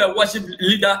 If you are a worship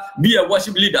leader, be a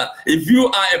worship leader. If you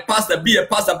are a pastor, be a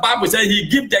pastor. Bible says he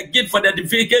give the gift for the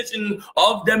edification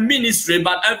of the ministry,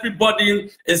 but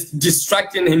everybody is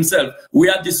distracting himself. We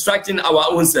are distracting our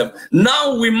own self.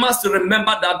 Now we must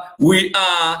remember that we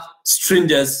are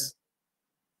strangers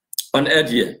on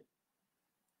earth here.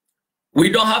 We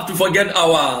don't have to forget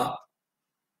our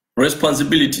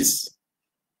responsibilities.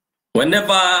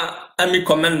 Whenever army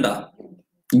commander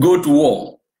go to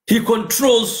war, he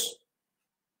controls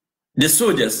the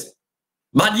soldiers.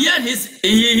 But yet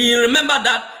he remember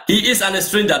that he is a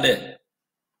stranger there.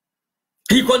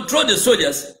 He controls the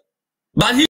soldiers,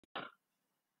 but he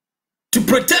to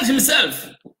protect himself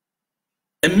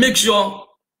and make sure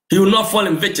he will not fall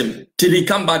in victim till he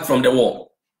come back from the war.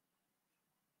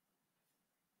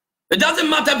 It doesn't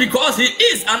matter because he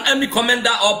is an army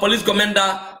commander or police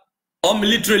commander or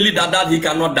military leader that he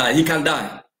cannot die. He can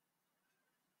die.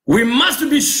 We must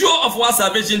be sure of our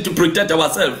salvation to protect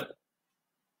ourselves.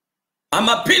 I'm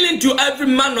appealing to every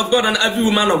man of God and every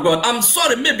woman of God. I'm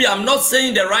sorry, maybe I'm not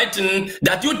saying the right thing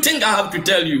that you think I have to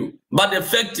tell you. But the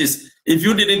fact is, if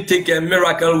you didn't take a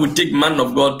miracle, we take man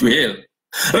of God to hell.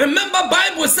 Remember,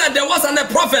 Bible said there was a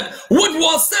prophet which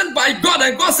was sent by God,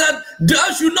 and God said,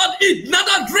 thou should not eat,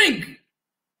 neither drink,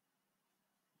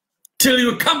 till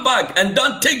you come back, and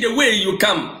don't take the way you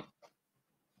come.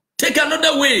 Take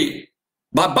another way.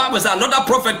 But Bible says another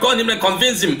prophet called him and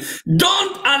convinced him.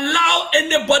 Don't allow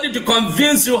anybody to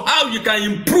convince you how you can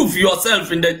improve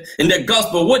yourself in the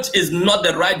gospel, which is not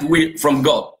the right way from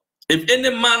God. If any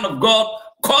man of God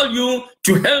call you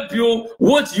to help you,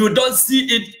 what you don't see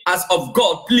it as of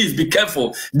God, please be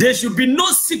careful. There should be no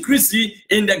secrecy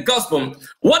in the gospel.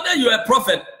 Whether you are a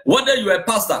prophet, whether you are a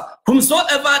pastor,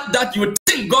 whomsoever that you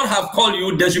think God have called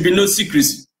you, there should be no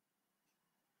secrecy.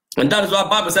 And that is what the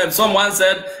Bible said. Someone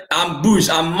said, I'm bush,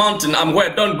 I'm mountain, I'm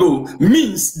where, don't go.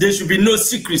 Means there should be no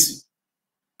secrecy.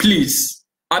 Please.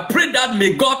 I pray that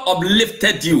may God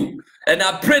uplifted you. And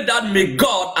I pray that may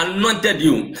God anointed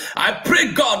you. I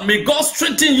pray God, may God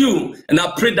strengthen you. And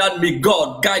I pray that may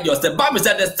God guide you. The Bible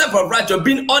said the step of righteousness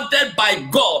being ordered by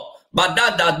God. But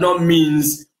that does not mean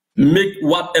make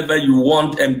whatever you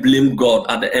want and blame God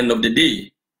at the end of the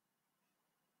day.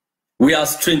 We are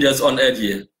strangers on earth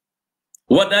here.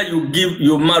 Whether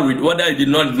you're married, whether you did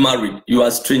not marry, you are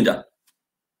a stranger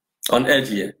on earth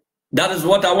here. That is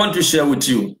what I want to share with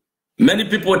you. Many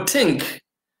people think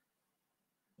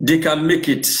they can make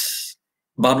it,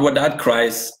 but without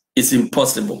Christ, it's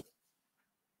impossible.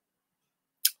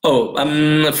 Oh,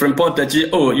 I'm from Portage.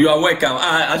 Oh, you are welcome.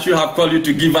 I should have called you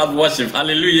to give us worship.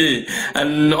 Hallelujah.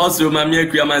 And also,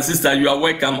 my sister, you are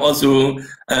welcome. Also,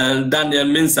 Daniel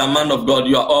means a man of God.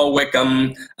 You are all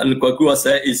welcome. And Kwaku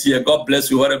is here. God bless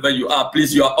you wherever you are.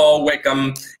 Please, you are all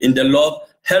welcome in the Lord.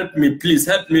 Help me, please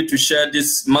help me to share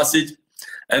this message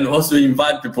and also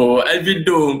invite people. Even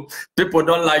though people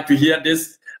don't like to hear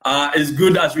this, it's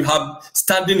good as you have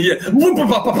standing here, but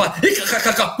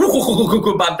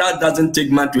that doesn't take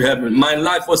man to heaven. My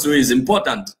life also is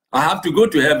important. I have to go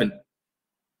to heaven.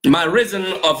 My reason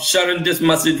of sharing this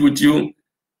message with you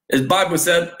is Bible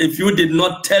said, if you did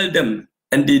not tell them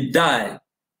and they die,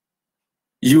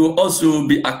 you will also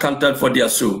be accounted for their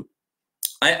soul.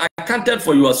 I accounted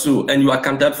for your soul, and you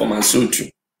accounted for my soul too.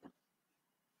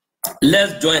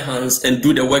 Let's join hands and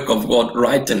do the work of God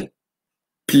right in.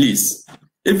 Please.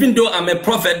 Even though I'm a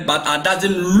prophet, but I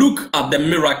doesn't look at the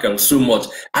miracle so much.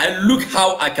 I look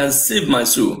how I can save my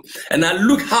soul. And I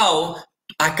look how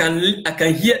I can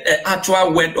hear the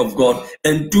actual word of God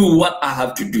and do what I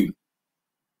have to do.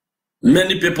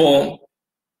 Many people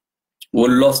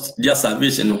will lost their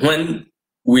salvation when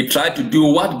we try to do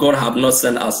what God have not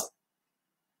sent us.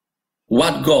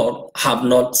 What God have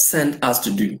not sent us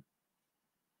to do.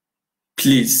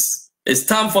 Please, it's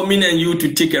time for me and you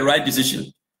to take a right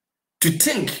decision. To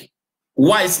think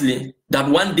wisely that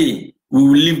one day we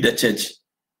will leave the church.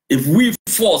 If we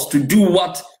force to do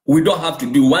what we don't have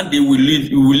to do, one day we will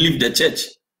leave the church.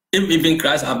 If even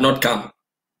Christ have not come,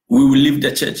 we will leave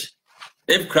the church.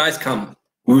 If Christ come,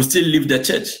 we will still leave the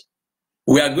church.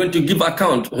 We are going to give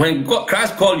account. When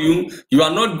Christ called you, you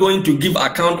are not going to give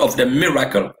account of the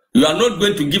miracle. You are not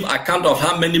going to give account of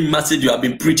how many messages you have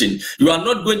been preaching. You are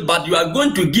not going, but you are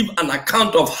going to give an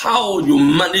account of how you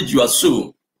manage your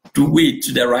soul to wait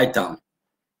to the right time.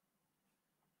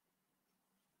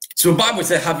 So Bible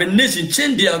says, have a nation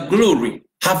change their glory.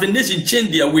 Have a nation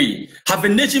change their way. Have a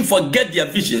nation forget their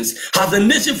visions. Have a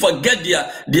nation forget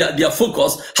their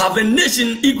focus. Have a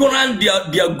nation ignorant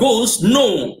their goals.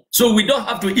 No. So we don't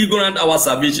have to ignorant our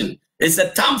salvation. It's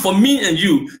a time for me and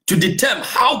you to determine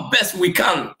how best we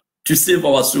can to save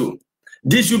our soul.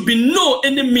 There should be no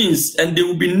any means, and there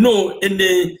will be no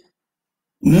any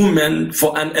movement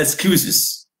for an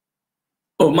excuses.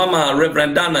 Oh, Mama,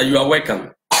 Reverend Dana, you are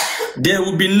welcome. There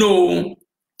will be no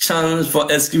chance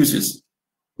for excuses.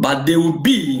 But there will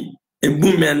be a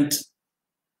moment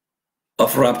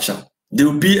of rapture. There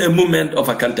will be a moment of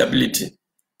accountability.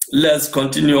 Let's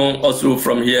continue also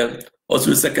from here.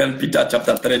 Also 2 Peter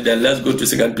chapter 3. Then let's go to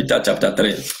 2 Peter chapter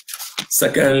 3.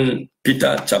 2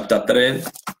 Peter chapter 3,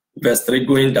 verse 3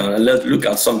 going down. And let's look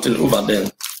at something over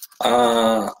there.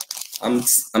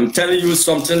 I'm telling you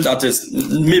something that is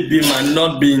maybe might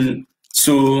not be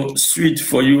so sweet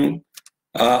for you.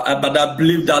 But I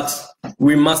believe that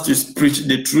we must preach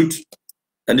the truth,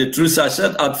 and the truth shall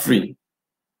set us free.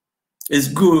 It's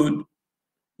good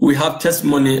we have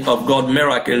testimony of God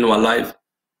miracle in our life,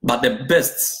 but the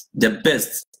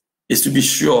best is to be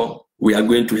sure we are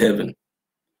going to heaven.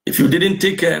 If you didn't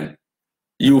take care,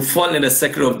 you fall in a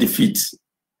circle of defeat.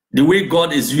 The way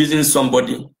God is using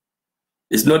somebody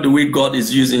is not the way God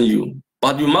is using you.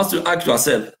 But you must ask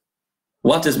yourself,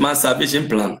 what is my salvation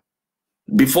plan?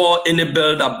 Before any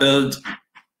builder builds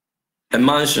a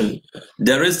mansion,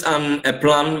 there is a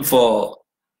plan for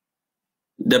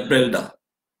the builder.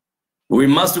 We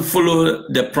must follow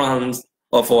the plans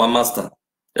of our master.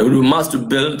 We must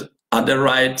build at the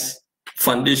right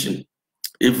foundation.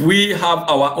 If we have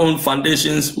our own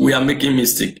foundations, we are making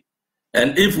mistake.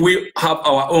 And if we have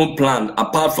our own plan,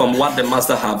 apart from what the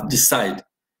master have decided,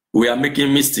 we are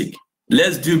making mistake.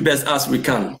 Let's do best as we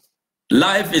can.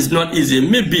 Life is not easy.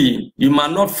 Maybe you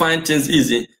might not find things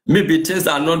easy. Maybe things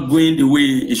are not going the way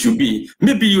it should be.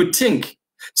 Maybe you think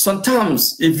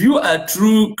sometimes if you are a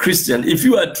true Christian, if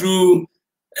you are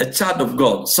a child of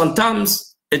God,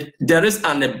 sometimes there is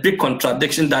a big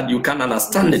contradiction that you can't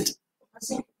understand it.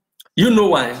 You know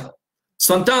why?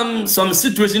 Sometimes some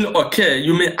situation occur,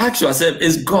 you may ask yourself,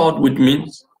 is God with me?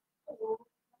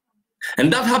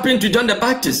 And that happened to John the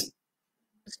Baptist,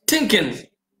 thinking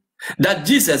that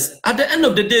Jesus, at the end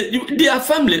of the day, they are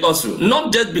family also,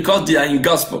 not just because they are in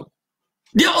gospel.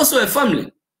 They are also a family.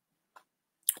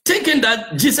 Thinking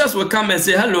that Jesus will come and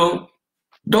say, hello,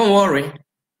 don't worry,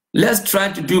 let's try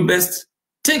to do best.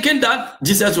 Thinking that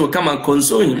Jesus will come and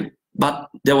console him, but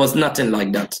there was nothing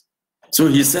like that. So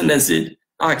he sent and said,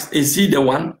 asked, is he the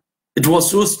one? It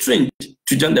was so strange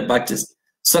to John the Baptist.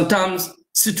 Sometimes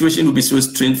situation will be so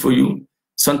strange for you.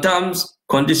 Sometimes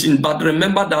condition, but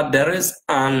remember that there is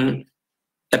a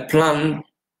plan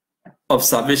of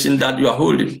salvation that you are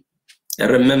holding. And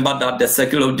remember that the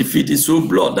circle of defeat is so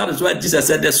blood. That is why Jesus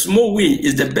said the small way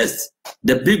is the best.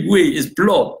 The big way is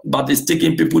blood, but it's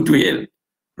taking people to hell.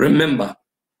 Remember,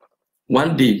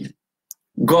 one day,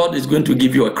 God is going to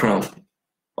give you a crown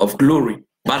of glory.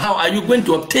 But how are you going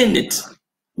to obtain it?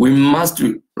 We must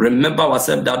remember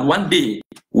ourselves that one day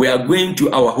we are going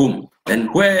to our home.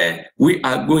 And where we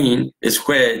are going is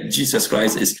where Jesus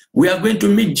Christ is. We are going to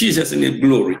meet Jesus in his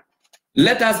glory.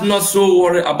 Let us not so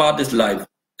worry about this life.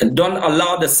 And don't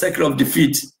allow the circle of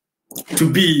defeat to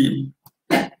be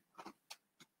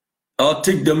or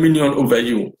take dominion over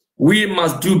you. We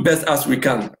must do best as we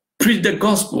can. Preach the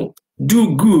gospel.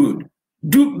 Do good.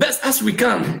 Do best as we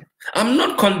can. I'm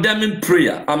not condemning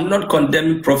prayer. I'm not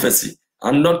condemning prophecy.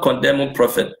 I'm not condemning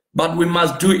prophet. But we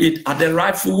must do it at the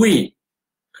rightful way.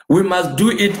 We must do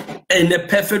it in a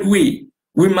perfect way.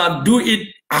 We must do it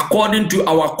according to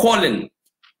our calling.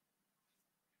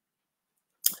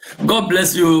 God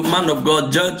bless you, man of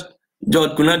God, George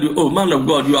Kunadu. Oh, man of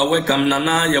God, you are welcome.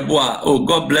 Nana Yabua. Oh,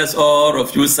 God bless all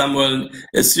of you, Samuel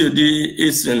Esiodi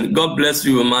Eastern. God bless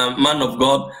you, man of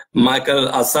God, Michael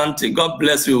Asante. God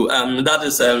bless you. That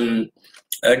is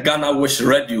Ghana Wish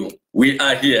Radio. We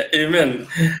are here. Amen.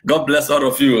 God bless all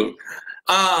of you.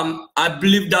 I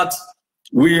believe that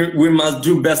we must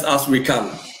do best as we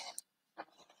can.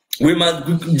 We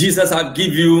must. Jesus has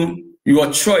given you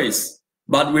your choice.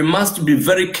 But we must be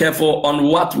very careful on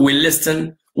what we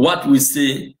listen, what we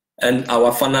say, and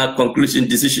our final conclusion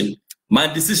decision. My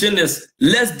decision is,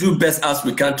 let's do best as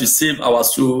we can to save our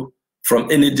soul from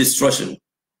any destruction.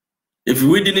 If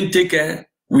we didn't take care,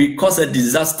 we cause a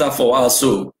disaster for our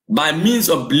soul by means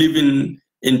of believing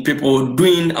in people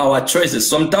doing our choices.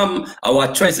 Sometimes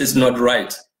our choice is not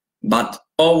right, but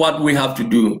all what we have to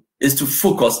do is to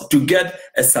focus, to get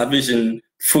a salvation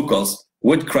focus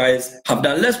with Christ have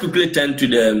done. Let's quickly turn to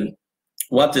the,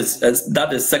 that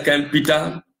is 2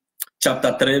 Peter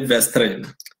chapter 3 verse 3.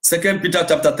 2 Peter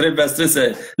chapter 3 verse 3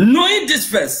 says, knowing this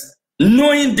first,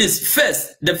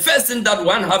 the first thing that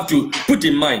one have to put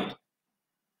in mind,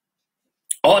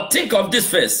 or think of this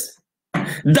first,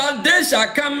 that they shall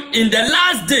come in the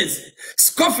last days,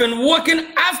 scoffing, walking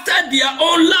after their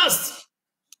own lust.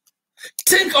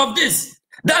 Think of this.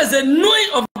 That is a knowing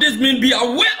of this, means be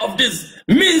aware of this,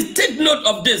 means take note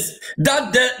of this,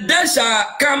 that they shall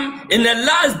come in the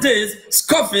last days,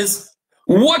 scoffers,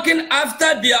 walking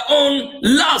after their own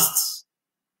lusts.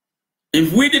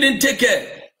 If we didn't take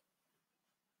care,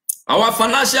 our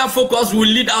financial focus will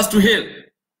lead us to hell.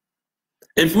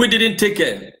 If we didn't take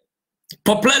care,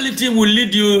 popularity will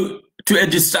lead you to a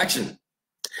distraction.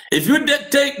 If you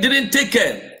didn't take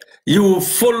care, you will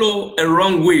follow a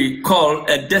wrong way called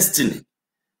a destiny.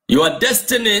 Your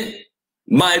destiny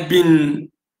might be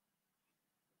in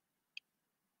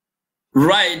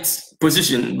right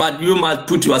position, but you must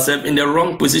put yourself in the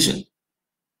wrong position.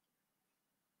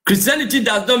 Christianity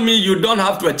does not mean you don't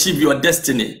have to achieve your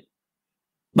destiny,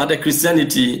 but the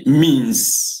Christianity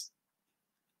means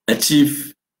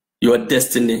achieve your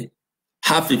destiny,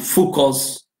 have a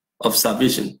focus of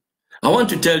salvation. I want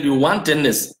to tell you one thing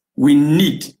is, we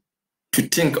need to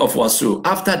think of our soul.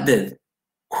 After death,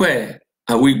 where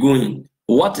are we going?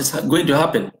 What is going to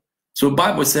happen? So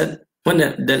Bible said, when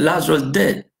the Lazarus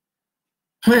dead,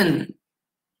 when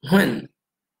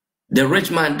the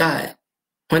rich man died,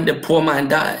 when the poor man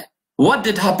died, what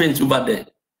did happen over there?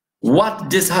 What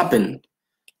did happen?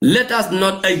 Let us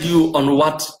not argue on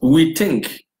what we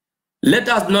think. Let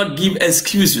us not give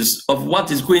excuses of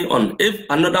what is going on. If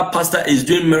another pastor is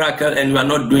doing miracle and you are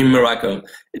not doing miracle,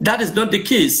 that is not the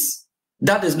case.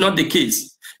 That is not the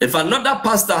case. If another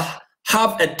pastor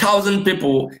have 1,000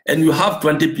 people and you have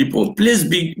 20 people, please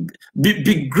be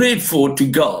grateful to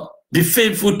God. Be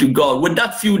faithful to God with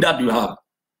that few that you have.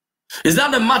 It's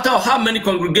not a matter of how many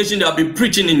congregations you have been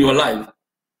preaching in your life.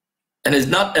 And it's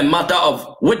not a matter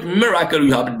of what miracle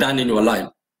you have done in your life.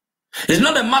 It's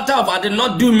not a matter of I did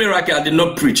not do miracle, I did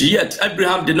not preach. Yet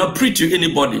Abraham did not preach to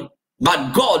anybody.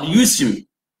 But God used him.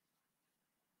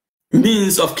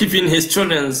 Means of keeping his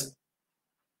children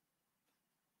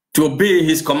to obey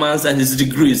his commands and his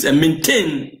decrees and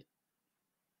maintain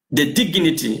the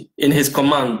dignity in his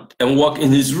command and walk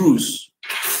in his rules.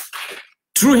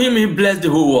 Through him, he blessed the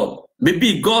whole world.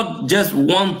 Maybe God just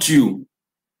wants you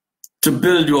to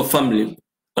build your family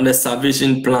on a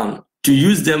salvation plan, to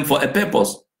use them for a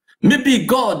purpose. Maybe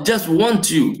God just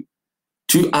wants you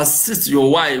to assist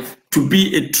your wife to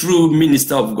be a true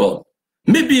minister of God.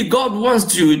 Maybe God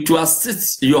wants you to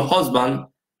assist your husband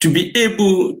to be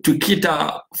able to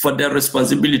cater for the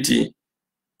responsibility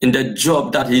in the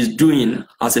job that he's doing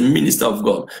as a minister of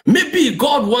God. Maybe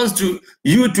God wants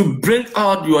you to bring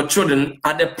out your children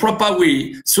at the proper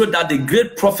way so that the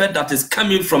great prophet that is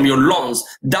coming from your lungs,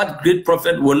 that great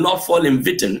prophet will not fall in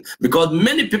victim, because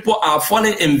many people are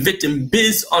falling in victim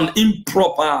based on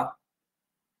improper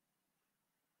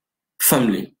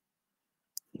family.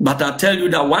 But I tell you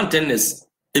that one thing is,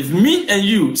 if me and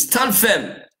you stand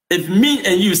firm,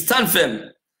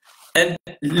 and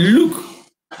look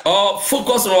or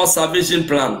focus on our salvation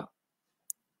plan,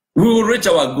 we will reach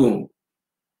our goal.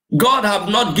 God have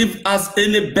not given us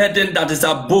any burden that is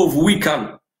above we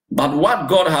can, but what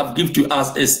God have given to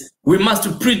us is we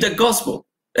must preach the gospel,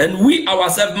 and we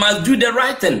ourselves must do the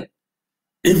right thing.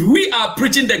 If we are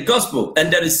preaching the gospel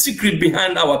and there is secret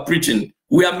behind our preaching,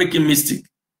 we are making mistake.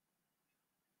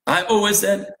 I always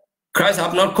said, Christ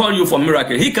have not called you for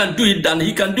miracle. He can do it than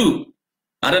he can do.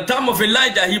 At the time of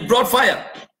Elijah, he brought fire.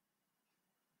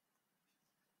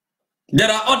 There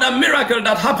are other miracles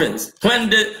that happens when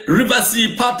the river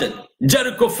sea parted,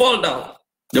 Jericho fall down,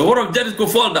 the wall of Jericho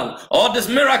fall down. All this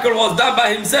miracle was done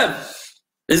by himself.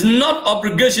 It's not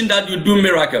obligation that you do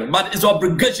miracle, but it's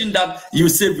obligation that you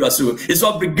save your soul. It's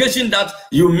obligation that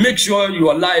you make sure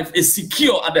your life is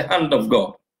secure at the hand of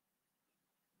God.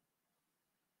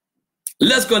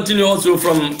 Let's continue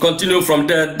from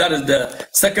there. That is the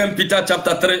 2 Peter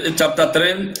chapter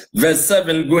 3, verse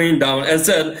 7 going down, and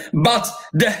said, but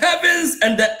the heavens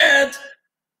and the earth,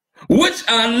 which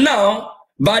are now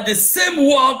by the same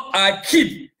word, are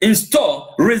kept in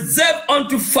store, reserved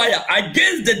unto fire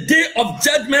against the day of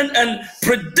judgment and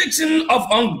prediction of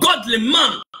ungodly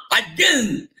man.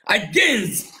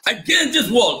 Against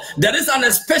this world, there is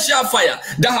an special fire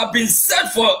that have been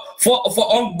set for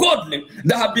ungodly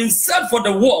that have been set for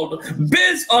the world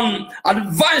based on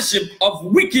advancement of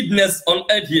wickedness on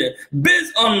earth here,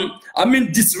 based on,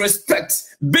 disrespect,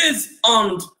 based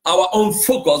on our own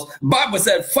focus. Bible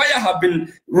said fire have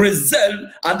been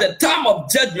reserved at the time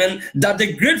of judgment, that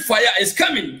the great fire is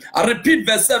coming. I repeat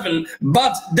verse 7,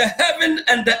 but the heaven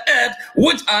and the earth,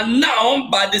 which are now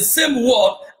by the same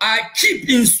word, I keep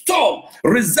in store,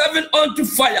 reserving unto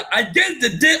fire against the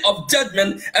day of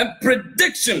judgment and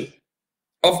prediction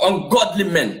of ungodly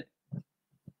men.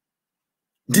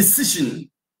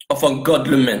 Decision of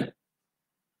ungodly men.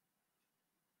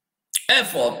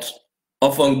 Effort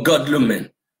of ungodly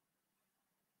men.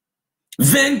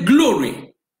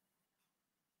 Vainglory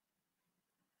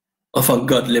of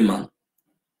ungodly man.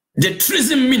 The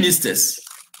treason ministers,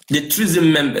 the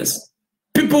treason members,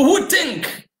 people who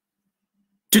think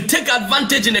to take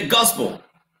advantage in the gospel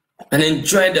and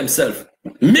enjoy themselves,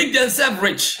 make themselves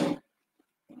rich,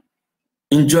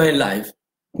 enjoying life,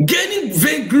 gaining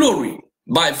vainglory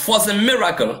by forcing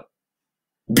miracle,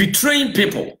 betraying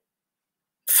people.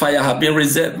 Fire have been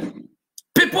reserved.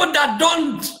 People that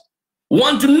don't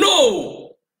want to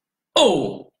know.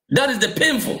 Oh, that is the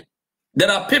painful. There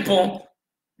are people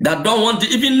that don't want to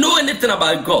even know anything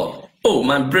about God. Oh,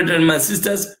 my brethren and my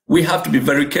sisters, we have to be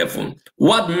very careful.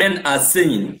 What men are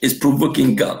saying is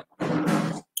provoking God.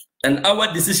 And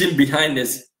our decision behind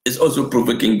this is also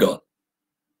provoking God.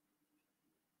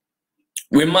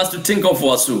 We must think of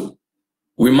our soul.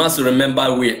 We must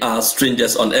remember we are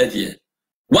strangers on earth here.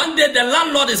 One day the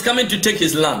landlord is coming to take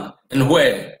his land. And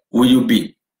where will you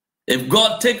be? If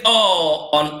God take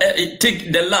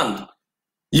the land,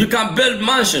 you can build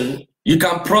mansion, you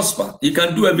can prosper, you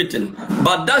can do everything,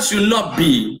 but that should not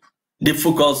be the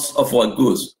focus of our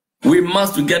goals. We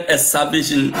must get a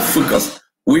salvation focus.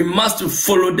 We must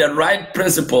follow the right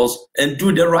principles and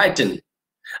do the right thing.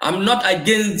 I'm not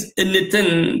against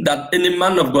anything that any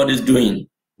man of God is doing,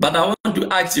 but I want to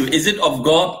ask you, is it of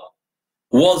God?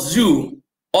 Was you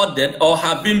ordered or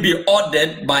have been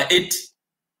ordered by it?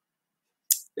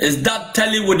 Is that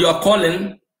telling with your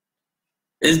calling?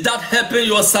 Is that helping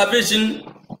your salvation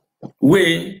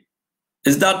way?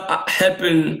 Is that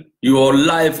helping your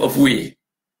life of way?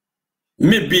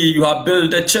 Maybe you have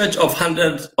built a church of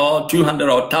 100 or 200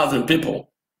 or 1,000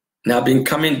 people and have been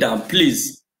coming down.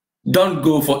 Please don't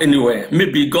go for anywhere.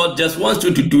 Maybe God just wants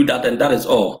you to do that, and that is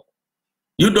all.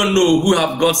 You don't know who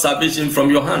have got salvation from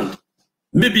your hand.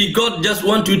 Maybe God just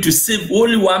wants you to save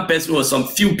only one person or some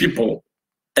few people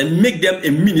and make them a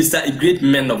minister, a great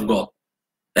man of God.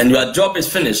 And your job is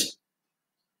finished.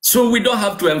 So we don't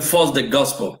have to enforce the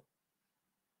gospel.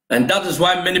 And that is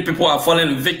why many people are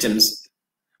falling victims.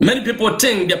 Many people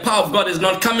think the power of God is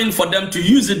not coming for them to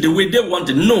use it the way they want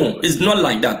it. No, it's not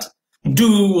like that.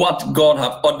 Do what God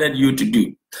has ordered you to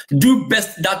do. Do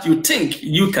best that you think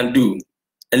you can do,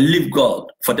 and leave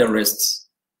God for the rest.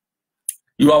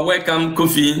 You are welcome,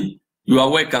 Kofi. You are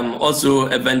welcome. Also,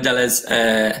 Evangelist,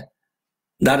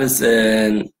 Evangelist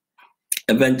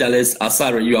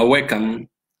Asari. You are welcome.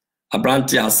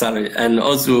 Abranti Asari. And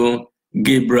also,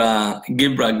 Gabriel,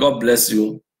 God bless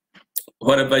you.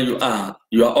 Wherever you are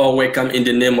all welcome in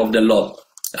the name of the Lord.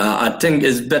 I think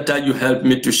it's better you help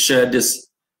me to share this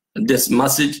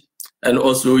message, and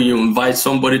also you invite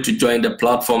somebody to join the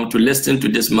platform to listen to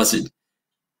this message.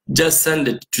 Just send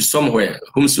it to somewhere,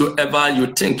 whomsoever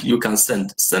you think you can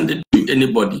send. Send it to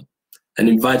anybody and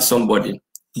invite somebody.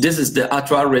 This is the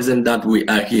actual reason that we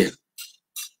are here.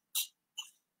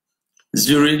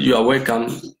 Zuri, you are welcome.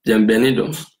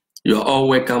 Bienvenido. You are all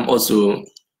welcome. Also,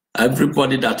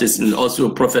 everybody that is in also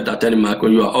Prophet Atta Nimako,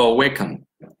 you are all welcome.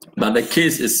 But the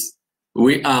case is,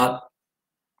 we are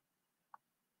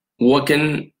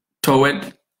working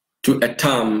toward to a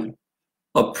term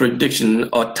of prediction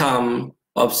or term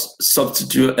of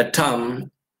substitute, a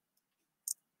term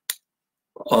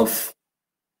of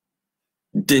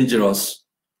dangerous.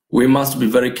 We must be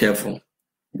very careful,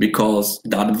 because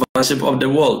the advancement of the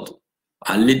world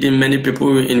are leading many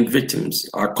people in victims,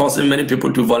 are causing many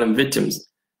people to fall in victims.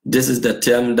 This is the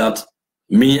term that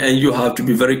me and you have to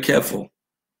be very careful.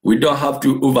 We don't have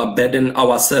to overburden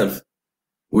ourselves.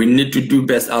 We need to do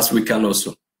best as we can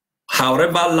also.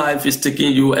 However life is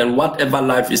taking you and whatever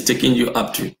life is taking you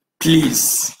up to,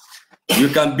 please, you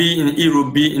can be in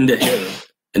Europe, be in the hell,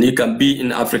 and you can be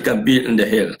in Africa, be in the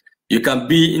hell. You can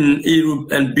be in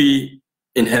Europe and be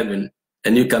in heaven,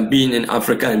 and you can be in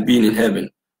Africa and be in heaven.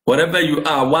 Wherever you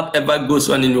are, whatever goes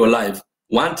on in your life,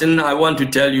 one thing I want to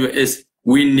tell you is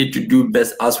we need to do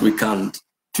best as we can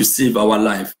to save our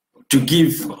life, to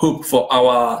give hope for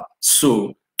our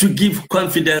soul, to give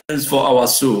confidence for our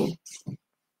soul.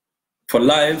 For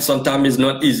life sometimes is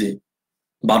not easy.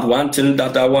 But one thing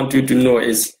that I want you to know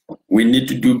is we need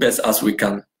to do best as we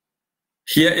can.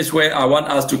 Here is where I want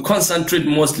us to concentrate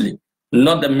mostly,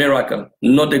 not the miracle,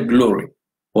 not the glory.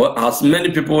 Well, as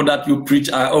many people that you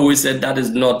preach, I always said that is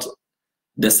not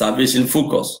the salvation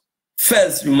focus.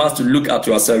 First, you must look at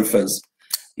yourself first.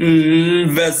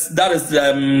 That is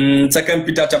 2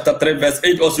 Peter chapter 3, verse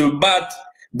 8 also. But,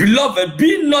 beloved,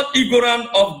 be not ignorant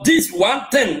of this one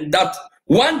thing, that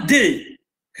one day,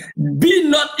 be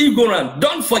not ignorant.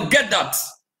 Don't forget that.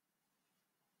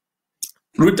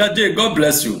 Ruta J, God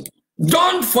bless you.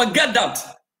 Don't forget that.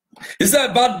 He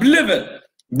said, but beloved,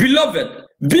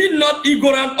 be not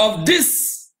ignorant of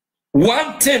this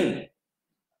one thing,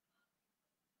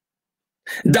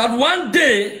 that one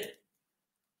day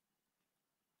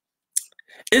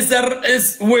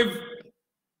is with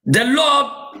the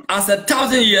Lord as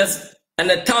 1,000 years, and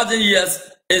 1,000 years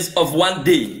is of one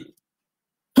day.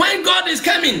 When God is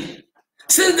coming,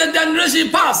 since the generation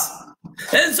passed,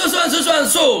 and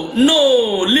so.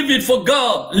 No, leave it for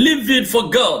God. Leave it for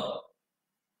God.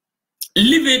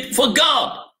 Leave it for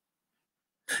God.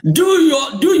 Do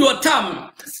your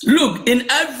time. Look, in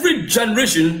every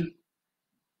generation,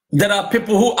 there are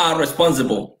people who are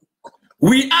responsible.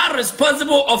 We are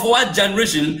responsible of our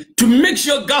generation to make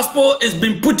sure gospel is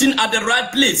being put in at the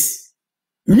right place.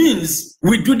 Means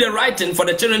we do the right thing for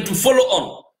the children to follow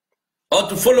on, or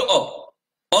to follow up,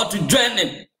 or to join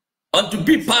in, or to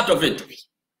be part of it.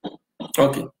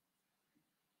 Okay.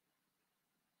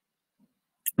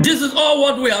 This is all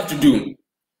what we have to do.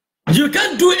 You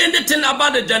can't do anything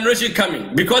about the generation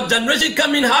coming, because generation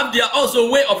coming have their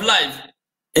also way of life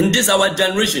in this our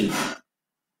generation.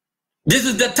 This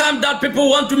is the time that people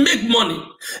want to make money.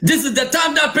 This is the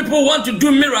time that people want to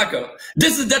do miracle.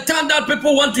 This is the time that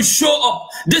people want to show up.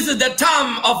 This is the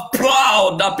time of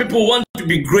proud that people want to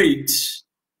be great.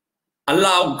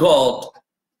 Allow God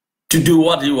to do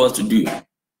what he wants to do.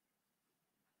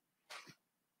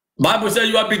 Bible says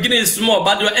you are beginning small,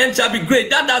 but your end shall be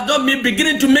great. That does not mean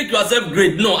beginning to make yourself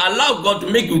great. No, allow God to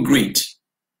make you great.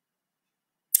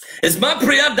 It's my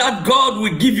prayer that God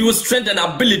will give you strength and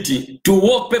ability to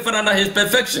walk perfect under his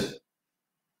perfection.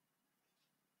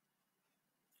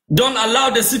 Don't allow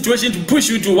the situation to push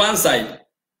you to one side.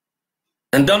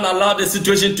 And don't allow the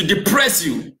situation to depress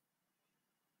you.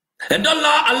 And don't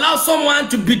allow someone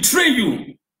to betray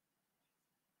you.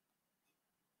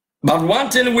 But one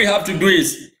thing we have to do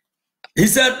is, he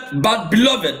said, but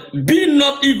beloved, be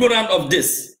not ignorant of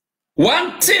this.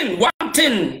 One thing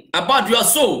about your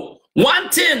soul. One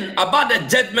thing about the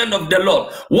judgment of the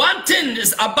Lord. One thing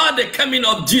is about the coming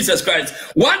of Jesus Christ.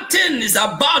 One thing is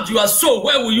about your soul.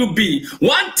 Where will you be?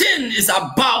 One thing is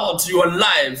about your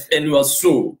life and your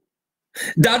soul.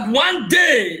 That one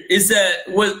day is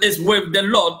with the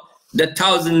Lord, the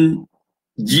 1,000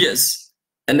 years,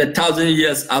 and the 1,000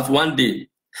 years as one day.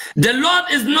 The Lord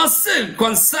is not sick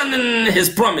concerning his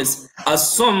promise,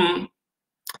 as some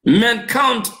men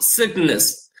count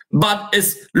sickness, but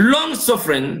is long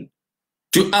suffering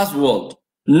to usward,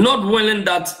 not willing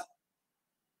that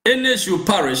any should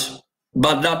perish,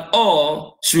 but that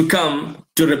all should come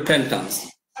to repentance.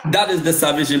 That is the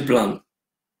salvation plan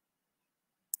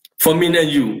for me and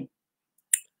you.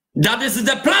 That is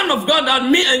the plan of God, that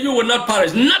me and you will not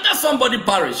perish, not that somebody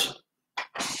perish.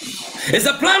 It's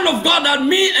a plan of God that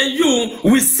me and you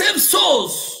will save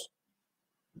souls.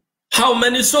 How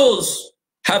many souls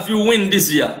have you won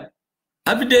this year?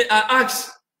 Every day I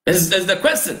ask, is the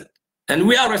question. And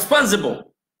we are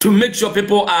responsible to make sure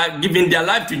people are giving their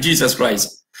life to Jesus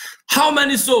Christ. How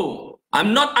many souls?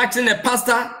 I'm not asking a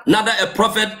pastor, neither a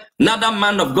prophet, neither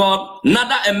man of God,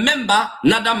 neither a member,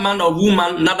 neither man or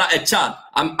woman, neither a child.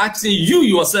 I'm asking you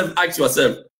yourself, ask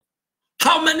yourself,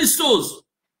 how many souls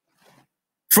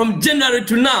from January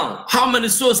to now, how many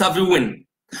souls have you won?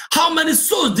 How many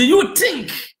souls do you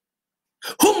think?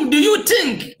 Whom do you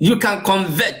think you can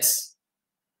convert?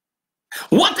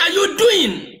 What are you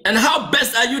doing, and how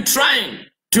best are you trying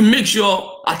to make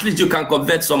sure at least you can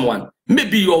convert someone?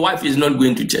 Maybe your wife is not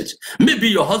going to church. Maybe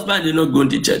your husband is not going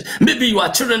to church. Maybe your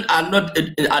children are not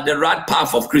at the right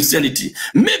path of Christianity.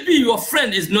 Maybe your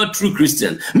friend is not true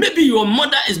Christian. Maybe your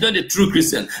mother is not a true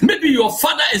Christian. Maybe your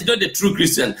father is not a true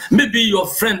Christian. Maybe your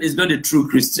friend is not a true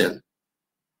Christian.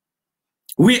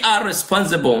 We are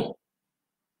responsible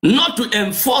not to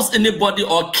enforce anybody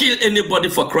or kill anybody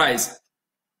for Christ,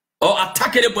 or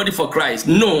attack anybody for Christ.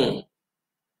 No.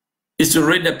 It's to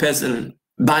read the person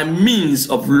by means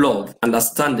of love,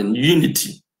 understanding,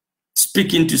 unity,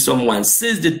 speaking to someone,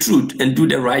 says the truth and do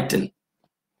the right thing.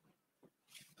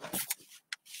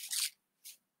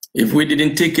 If we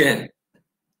didn't take care,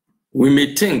 we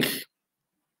may think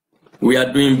we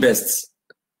are doing best.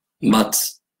 But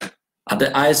at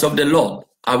the eyes of the Lord,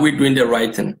 are we doing the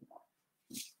right thing?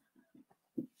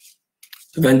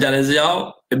 Evangelist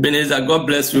Yao, Ebenezer, God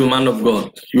bless you, man of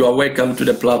God. You are welcome to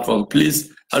the platform.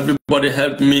 Please, everybody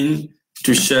help me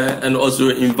to share and also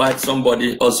invite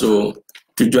somebody also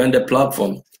to join the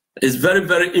platform. It's very,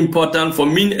 very important for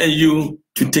me and you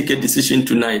to take a decision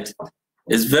tonight.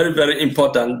 It's very, very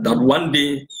important that one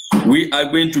day we are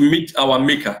going to meet our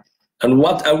Maker. And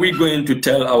what are we going to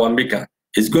tell our Maker?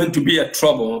 It's going to be a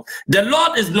trouble. The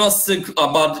Lord is not sick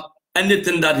about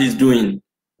anything that he's doing.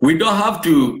 We don't have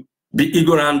to be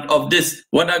ignorant of this,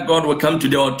 whether God will come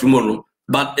today or tomorrow.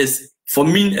 But it's for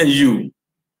me and you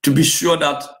to be sure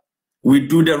that we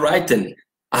do the right thing.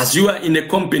 As you are in a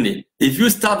company, if you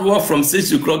start work from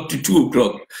 6 o'clock to 2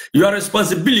 o'clock, your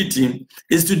responsibility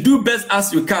is to do best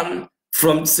as you can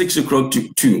from 6 o'clock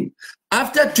to 2.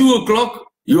 After 2 o'clock,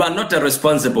 you are not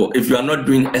responsible if you are not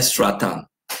doing extra time.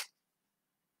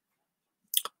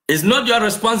 It's not your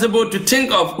responsible to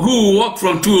think of who will work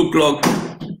from 2 o'clock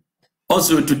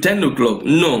also to 10 o'clock.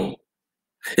 No.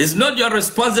 It's not your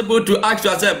responsible to ask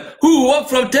yourself, who will work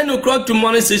from 10 o'clock to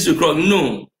morning 6 o'clock.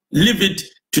 No. Leave it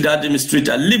to the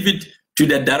administrator. Leave it to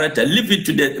the director. Leave it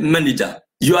to the manager.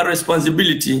 Your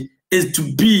responsibility is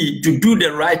to do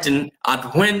the right thing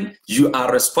at when you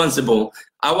are responsible.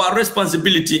 Our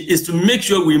responsibility is to make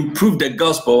sure we improve the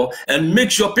gospel and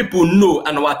make sure people know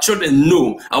and our children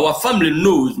know, our family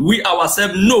knows, we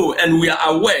ourselves know and we are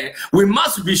aware. We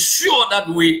must be sure that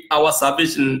our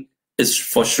salvation is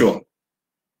for sure.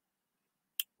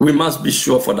 We must be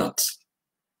sure for that.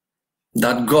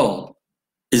 That God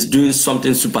is doing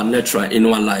something supernatural in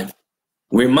our life.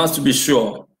 We must be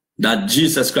sure that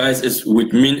Jesus Christ is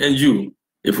with me and you.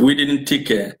 If we didn't take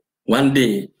care, one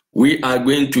day we are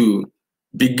going to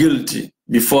be guilty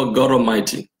before God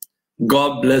Almighty.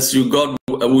 God bless you. God,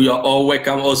 we are all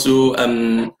welcome. Also,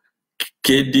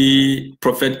 KD,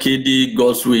 Prophet KD,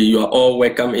 God's way. You are all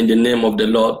welcome in the name of the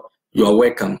Lord. You are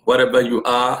welcome. Wherever you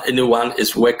are, anyone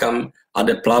is welcome at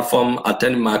the platform, Atta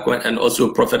Nimako, and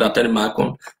also Prophet Atta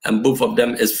Nimako. And both of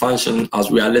them is function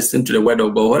as we are listening to the word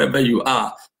of God. Wherever you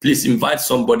are, please invite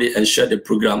somebody and share the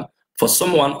program for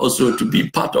someone also to be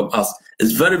part of us.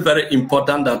 It's very, very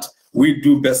important that we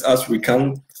do best as we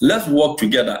can. Let's work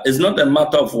together. It's not a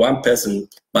matter of one person,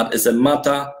 but it's a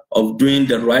matter of doing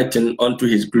the right thing unto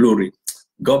his glory.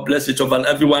 God bless each of and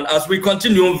everyone. As we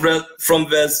continue from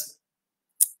verse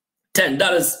 10,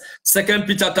 that is 2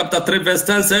 Peter chapter 3, verse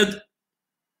 10 said,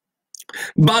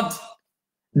 but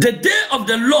the day of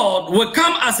the Lord will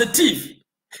come as a thief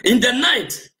in the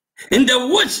night, in the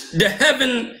which the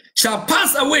heaven shall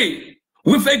pass away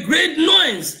with a great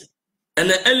noise, and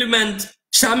the element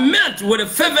shall melt with a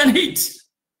fervent heat,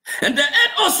 and the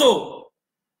earth also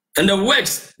and the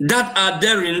works that are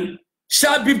therein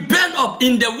shall be burned up.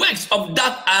 In the works of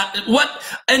that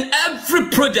and every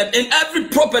project, in every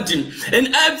property,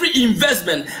 in every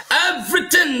investment,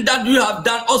 everything that you have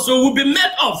done also will be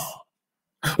made off.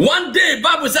 One day,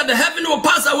 Bible said the heaven will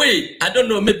pass away. I don't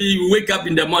know, maybe you wake up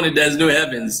in the morning, there's no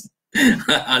heavens.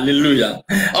 Hallelujah.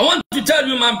 I want to tell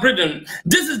you, my brethren,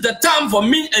 this is the time for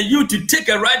me and you to take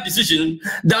a right decision,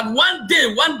 that one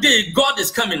day God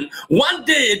is coming. One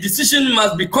day a decision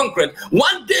must be concrete.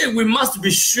 One day we must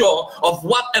be sure of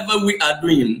whatever we are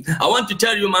doing. I want to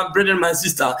tell you, my brethren, my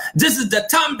sister, this is the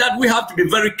time that we have to be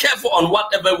very careful on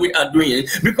whatever we are doing,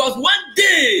 because one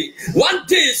day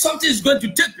something is going to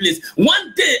take place.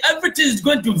 One day everything is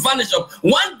going to vanish up.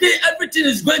 One day everything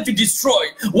is going to destroy.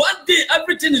 One day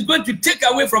everything is going to take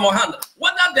away from our hand.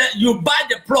 Whether you buy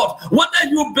the plot, whether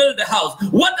you build the house,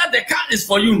 whether the car is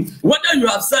for you, whether you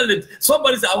have sold it.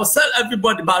 Somebody said, I will sell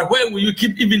everybody, but where will you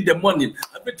keep even the money?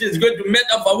 Everything is going to melt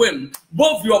up away.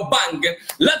 Both your bank.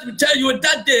 Let me tell you,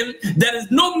 that day there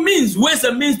is no means, ways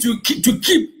and means to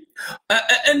keep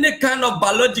any kind of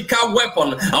biological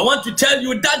weapon. I want to tell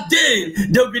you, that day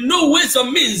there will be no ways or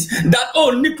means that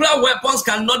nuclear weapons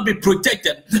cannot be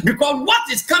protected, because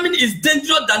what is coming is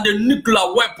dangerous than the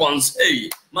nuclear weapons. Hey,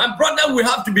 my brother, we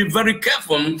have to be very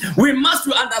careful. We must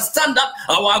understand that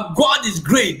our God is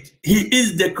great. He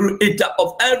is the creator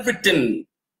of everything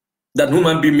that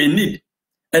human being may need,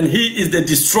 and he is the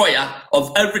destroyer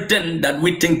of everything that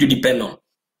we think to depend on.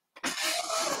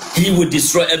 He will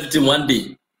destroy everything one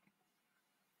day.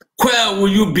 Where will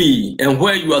you be and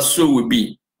where your soul will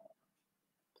be?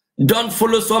 Don't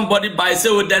follow somebody by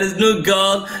saying, oh, there is no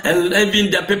God, and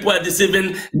even the people are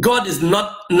deceiving. God is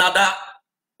not neither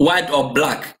white or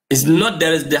black. It's not,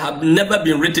 they have never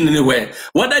been written anywhere.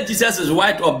 Whether Jesus is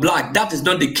white or black, that is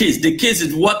not the case. The case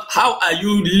is how are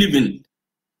you living?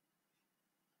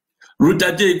 Ruth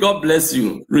Ajay, God bless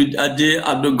you. Ruth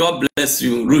Ajay, God bless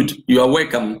you. Ruth, you are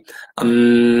welcome.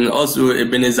 Also,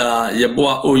 Ebenezer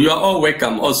Yeboah, oh, you are all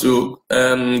welcome. Also,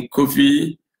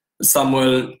 Kofi,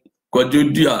 Samuel,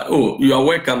 Kwajudia, oh, you are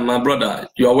welcome, my brother.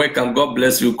 You are welcome. God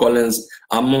bless you, Collins.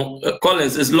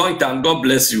 Collins, it's long time. God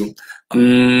bless you.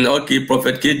 Okay,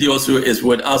 Prophet KD also is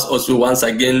with us also once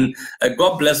again.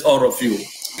 God bless all of you.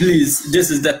 Please, this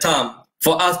is the time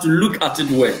for us to look at it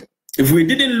well. If we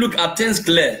didn't look at things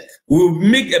clear, we'll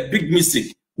make a big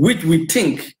mistake, which we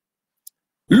think.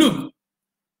 Look,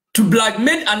 to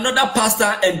blackmail another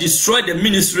pastor and destroy the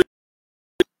ministry,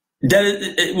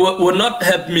 it will not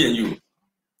help me and you.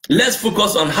 Let's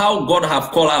focus on how God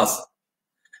have called us.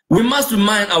 We must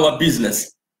mind our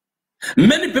business.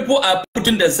 Many people are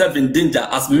putting themselves in danger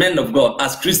as men of God,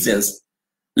 as Christians.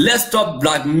 Let's stop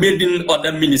blackmailing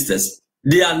other ministers.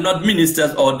 They are not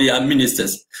ministers, or they are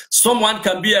ministers. Someone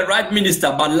can be a right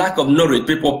minister, but lack of knowledge,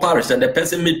 people perish, and the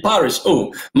person may perish.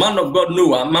 Oh, man of God,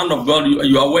 Noah, man of God,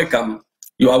 you are welcome.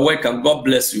 You are welcome. God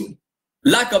bless you.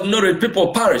 Lack of knowledge,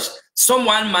 people perish.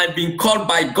 Someone might be called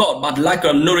by God, but lack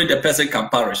of knowledge, the person can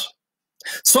perish.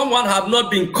 Someone have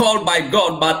not been called by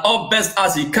God, but all best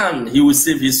as he can, he will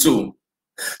save his soul.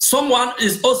 Someone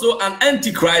is also an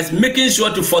antichrist, making sure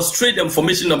to frustrate the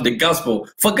information of the gospel.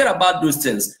 Forget about those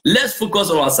things. Let's focus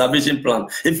on our salvation plan.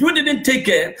 If you didn't take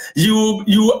care,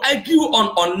 you argue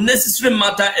on unnecessary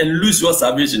matter and lose your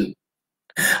salvation.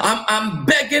 I'm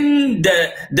begging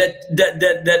the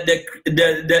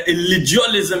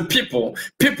illegalism people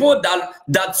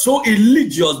that so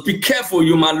religious, be careful,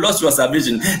 you might lose your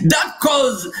salvation. That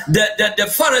caused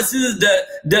the Pharisees,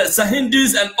 the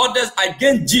Sahindus and others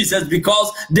against Jesus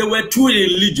because they were too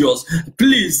religious.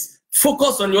 Please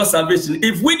focus on your salvation.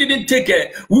 If we didn't take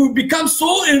care, we will become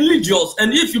so religious,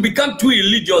 and if you become too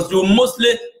religious, you will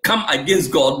mostly come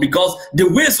against God, because the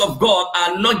ways of God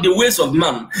are not the ways of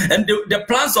man, and the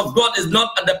plans of God is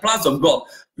not the plans of God.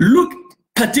 Look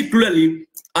particularly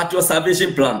at your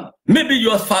salvation plan. Maybe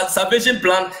your salvation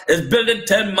plan is building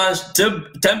 10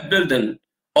 building,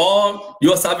 or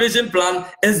your salvation plan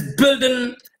is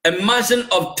building a mansion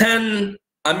of 10.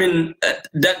 I mean,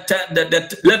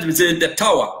 let me say the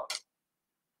tower.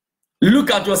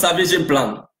 Look at your salvation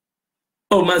plan.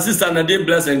 Oh, my sister Nadia,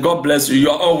 bless and God bless you.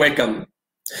 You are all welcome.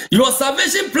 Your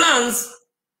salvation plans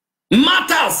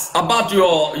matters about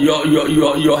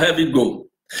your heaven goal.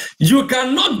 You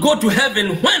cannot go to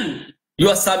heaven when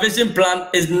your salvation plan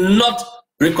is not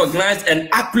recognized and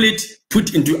accurately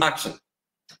put into action.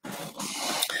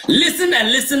 Listen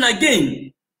and listen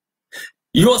again.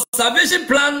 Your salvation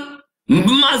plan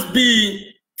must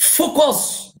be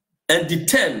focused and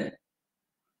determined.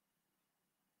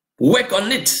 Work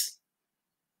on it.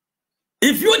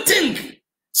 If you think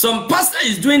some pastor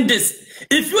is doing this,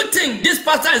 if you think this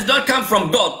pastor is not come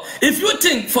from God, if you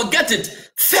think, forget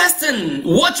it. First thing,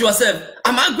 watch yourself.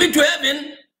 Am I going to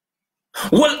heaven?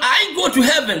 Will I go to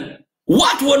heaven?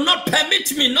 What will not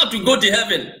permit me not to go to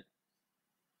heaven?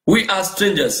 We are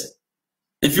strangers.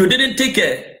 If you didn't take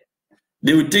care,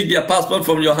 they will take their passport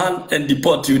from your hand and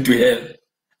deport you to hell.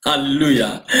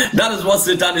 Hallelujah. That is what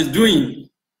Satan is doing.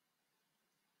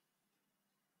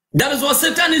 That is what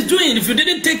Satan is doing. If you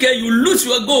didn't take care, you lose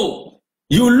your goal.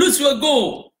 You lose your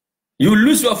goal. You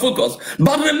lose your focus.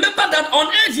 But remember that on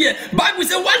earth here, Bible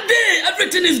says one day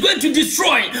everything is going to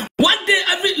destroy. One day,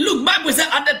 look, Bible says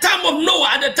at the time of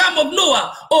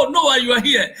Noah, oh Noah, you are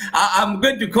here. I'm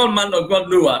going to call man of God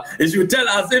Noah. He should tell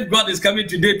us if God is coming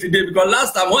today, because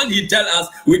last time when he tell us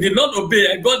we did not obey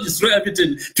and God destroyed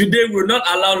everything, today we will not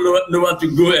allow Noah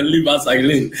to go and leave us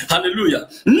again. Hallelujah.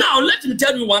 Now let me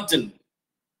tell you one thing.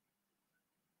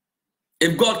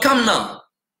 If God come now,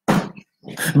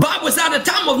 Bible says at the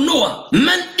time of Noah,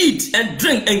 men eat and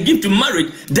drink and give to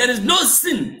marriage. There is no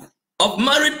sin of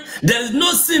marriage. There is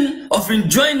no sin of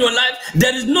enjoying your life.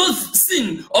 There is no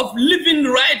sin of living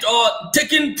right or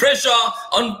taking pressure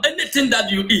on anything that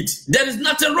you eat. There is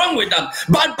nothing wrong with that.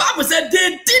 But Bible said they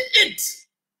did it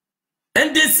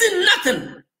and they sin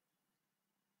nothing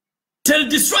till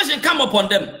destruction come upon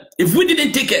them. If we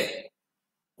didn't take care,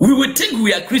 we would think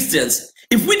we are Christians.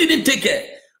 If we didn't take care,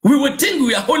 we would think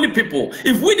we are holy people.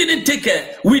 If we didn't take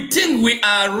care, we think we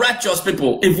are righteous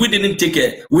people. If we didn't take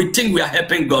care, we think we are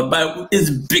helping God. But it's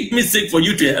a big mistake for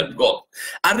you to help God.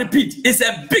 I repeat, it's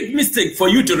a big mistake for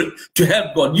you to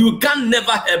help God. You can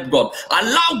never help God.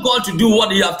 Allow God to do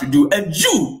what you have to do. And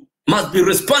you must be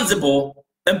responsible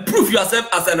and prove yourself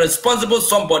as a responsible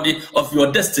somebody of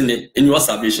your destiny in your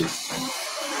salvation.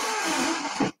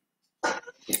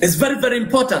 It's very, very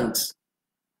important.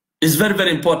 It's very, very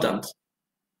important.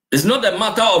 It's not a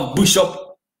matter of bishop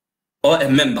or a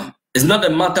member. It's not a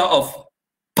matter of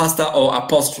pastor or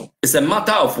apostle. It's a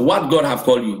matter of what God have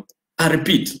called you. I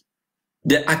repeat,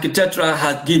 the architectural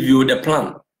has give you the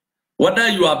plan. Whether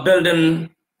you are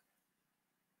building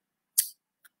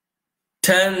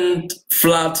 10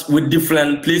 flats with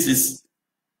different places,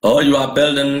 or you are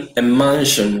building a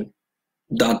mansion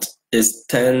that is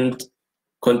 10,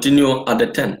 continue at the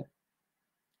 10.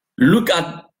 Look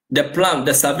at the plan.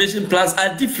 The salvation plans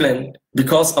are different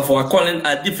because of our calling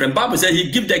are different. Bible says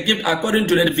he gives the gift according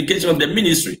to the edification of the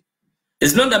ministry.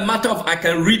 It's not a matter of I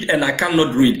can read and I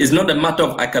cannot read. It's not a matter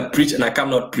of I can preach and I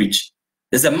cannot preach.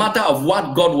 It's a matter of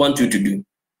what God wants you to do.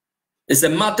 It's a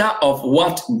matter of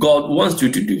what God wants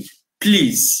you to do.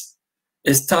 Please,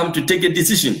 it's time to take a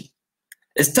decision.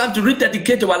 It's time to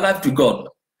rededicate our life to God.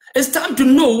 It's time to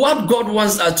know what God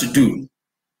wants us to do.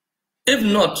 If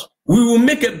not, we will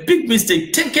make a big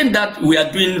mistake thinking that we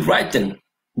are doing right thing,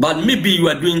 but maybe you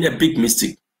are doing a big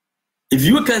mistake. If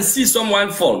you can see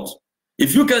someone fault,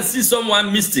 if you can see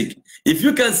someone mistake, if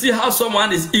you can see how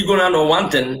someone is ignorant or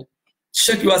wanting,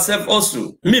 check yourself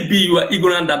also. Maybe you are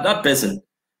ignorant than that person.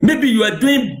 Maybe you are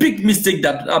doing big mistake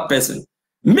than that person.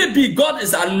 Maybe God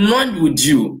is annoyed with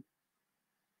you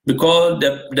because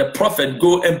the prophet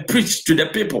go and preach to the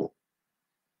people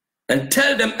and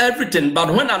tell them everything. But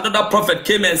when another prophet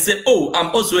came and said, oh, I'm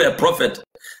also a prophet,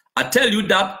 I tell you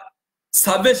that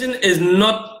salvation is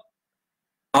not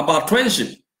about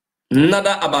friendship,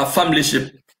 neither about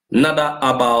familyship, neither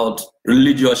about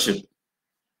religiousship.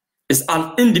 It's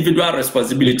an individual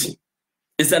responsibility.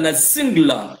 It's a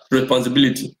singular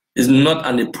responsibility. It's not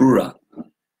a plural.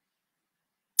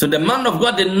 So the man of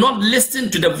God did not listen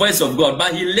to the voice of God,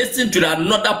 but he listened to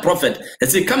another prophet and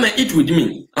said, come and eat with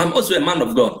me. I'm also a man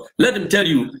of God. Let him tell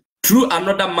you, through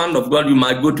another man of God, you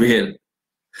might go to hell.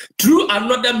 Through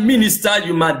another minister,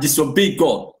 you might disobey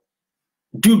God.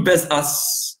 Do best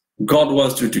as God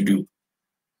wants you to do.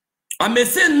 I may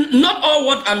say not all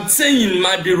what I'm saying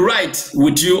might be right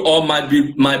with you or might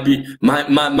be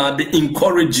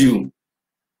encourage you.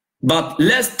 But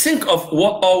let's think of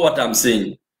all what I'm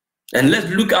saying. And let's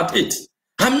look at it.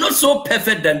 I'm not so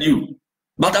perfect than you,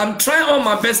 but I'm trying all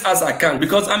my best as I can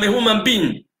because I'm a human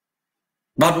being.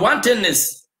 But one thing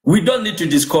is, we don't need to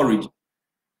discourage.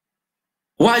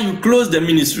 Why you close the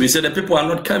ministry so the people are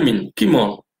not coming? Come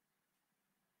on.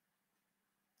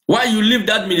 Why you leave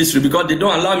that ministry? Because they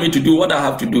don't allow me to do what I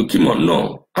have to do. Come on,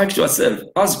 no. Ask yourself,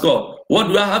 ask God, what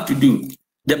do I have to do?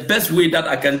 The best way that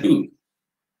I can do.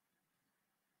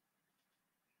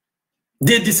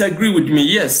 They disagree with me.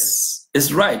 Yes,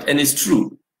 it's right and it's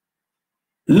true.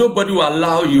 Nobody will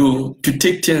allow you to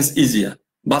take things easier.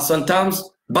 But sometimes,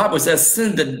 Bible says,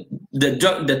 since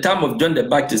the time of John the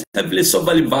Baptist, heavily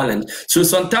soberly violent. So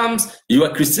sometimes your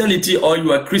Christianity or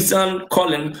your Christian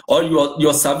calling or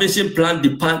your salvation plan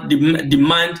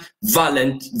demand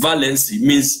violence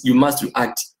means you must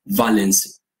act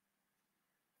violence.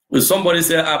 Will somebody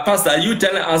say, Pastor, are you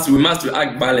telling us we must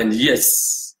act violent?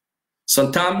 Yes.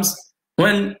 Sometimes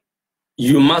when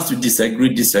you must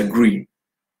disagree.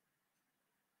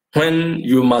 When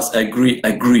you must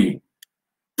agree.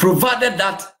 Provided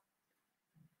that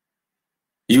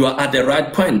you are at the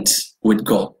right point with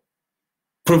God.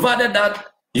 Provided that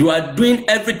you are doing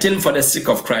everything for the sake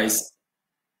of Christ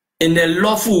in a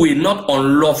lawful way, not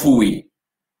unlawful way.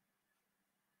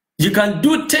 You can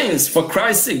do things for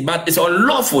Christ's sake, but it's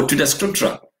unlawful to the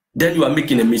scripture. Then you are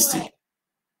making a mistake.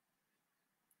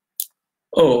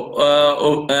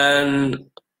 And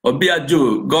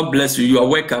Obiajo, God bless you. You are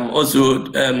welcome. Also,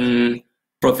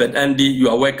 Prophet Andy, you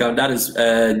are welcome. That is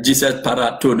Jesus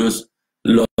para todos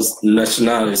los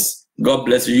nacionales. God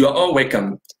bless you. You are all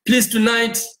welcome. Please,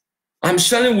 tonight, I'm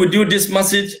sharing with you this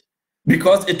message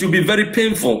because it will be very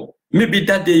painful. Maybe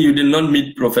that day you did not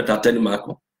meet Prophet Atta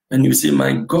Nimako. And you say,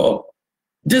 my God,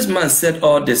 this man said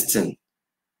all this thing.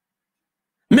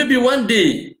 Maybe one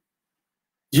day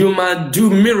you might do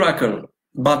miracle,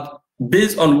 but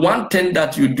based on one thing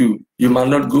that you do, you might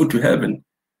not go to heaven.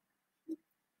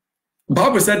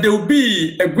 Bible said there will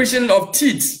be a question of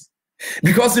teeth.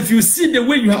 Because if you see the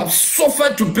way you have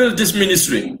suffered to build this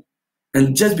ministry,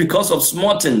 and just because of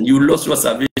small thing, you lost your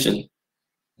salvation,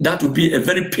 that will be a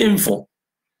very painful.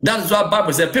 That is why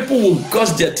Bible said people will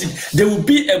gouge their teeth. There will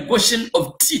be a gushing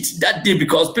of teeth that day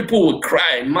because people will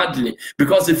cry madly.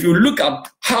 Because if you look at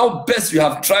how best you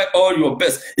have tried all your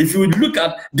best, if you look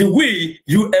at the way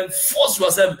you enforce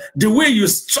yourself, the way you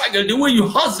struggle, the way you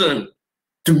hustle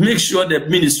to make sure the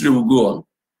ministry will go on.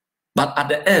 But at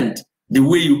the end, the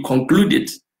way you conclude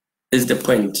it is the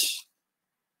point.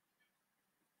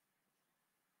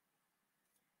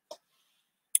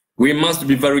 We must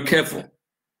be very careful.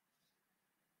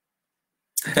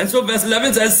 And so verse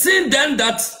 11 says, seeing then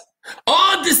that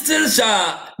all all these things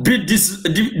shall be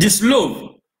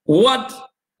dissolved. What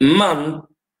manner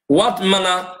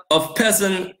of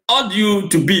person ought you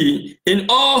to be in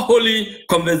all holy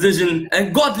conversation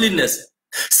and godliness?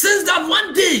 Since that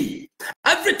one day,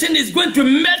 everything is going to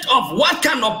melt off. What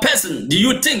kind of person do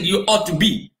you think you ought to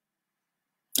be?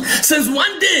 Since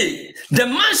one day, the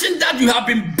mansion that you have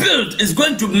been built is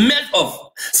going to melt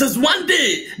off. Since one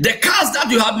day, the cars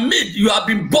that you have made, you have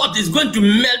been bought, is going to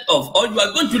melt off, or you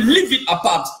are going to leave it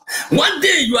apart. One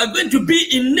day, you are going to be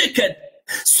in naked.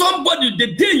 Somebody,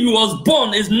 the day you was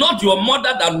born, is not your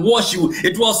mother that washed you.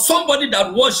 It was somebody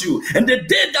that washed you. And the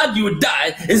day that you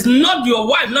die, is not your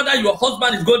wife, not that your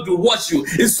husband is going to wash you.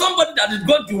 It's somebody that is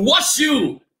going to wash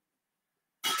you.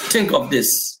 Think of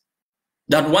this,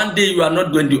 that one day you are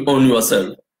not going to own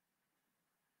yourself.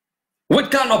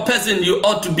 What kind of person you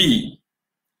ought to be?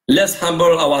 Let's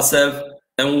humble ourselves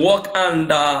and walk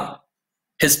under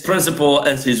his principle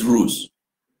and his rules.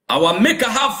 Our Maker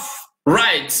have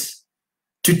rights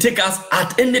to take us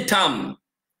at any time,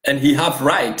 and he have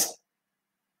right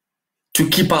to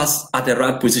keep us at the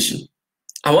right position.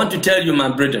 I want to tell you,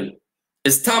 my brethren,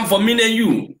 it's time for me and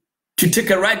you to take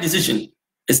a right decision.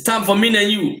 It's time for me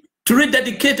and you to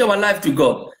rededicate our life to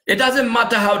God. It doesn't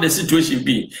matter how the situation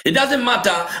be. It doesn't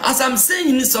matter. As I'm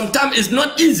saying, sometimes it's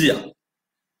not easier.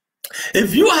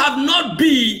 If you have not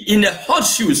been in a hot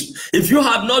shoes, if you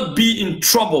have not been in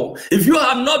trouble, if you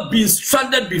have not been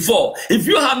stranded before, if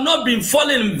you have not been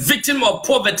fallen victim of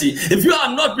poverty, if you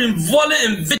have not been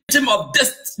fallen victim of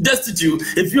destitute,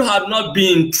 if you have not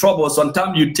been in trouble,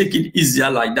 sometimes you take it easier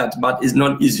like that, but it's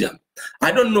not easier.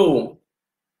 I don't know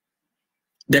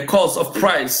the cost of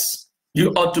price you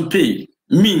ought to pay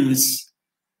means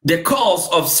the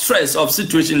cost of stress of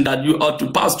situation that you ought to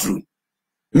pass through.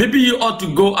 Maybe you ought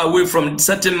to go away from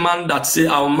certain man that say,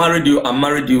 I'll marry you, I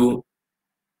married you,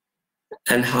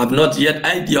 and have not yet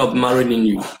idea of marrying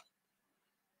you.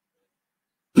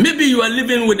 Maybe you are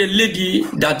living with a lady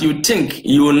that you think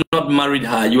you will not marry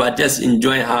her, you are just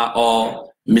enjoying her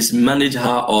or mismanage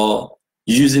her or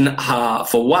using her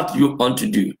for what you want to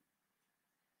do.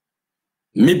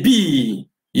 Maybe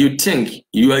you think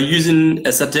you are using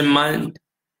a certain mind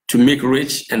to make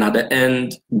rich and at the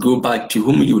end go back to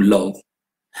whom you love.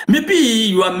 Maybe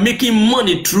you are making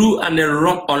money through an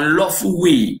unlawful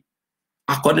way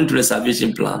according to the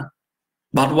salvation plan.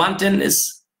 But one thing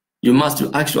is, you must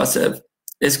ask yourself,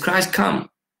 is Christ come?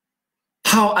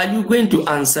 How are you going to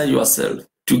answer yourself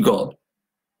to God?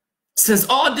 Since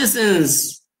all these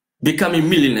things becoming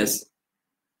millionaires,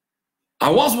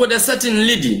 I was with a certain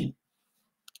lady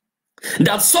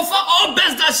that suffer all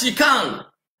best that she can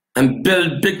and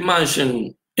build big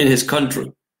mansion in his country.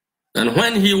 And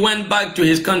when he went back to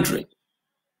his country,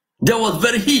 there was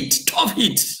very heat, tough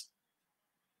heat.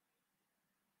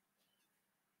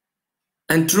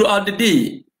 And throughout the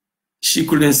day, she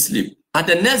couldn't sleep. At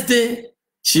the next day,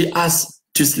 she asked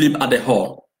to sleep at the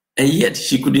hall, and yet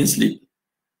she couldn't sleep.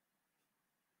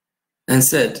 And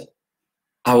said,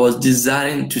 I was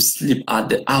desiring to sleep at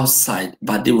the outside,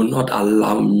 but they will not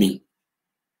allow me.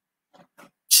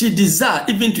 She desired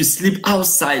even to sleep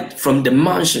outside from the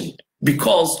mansion,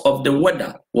 because of the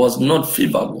weather was not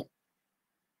favorable.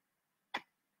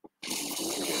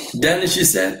 Then she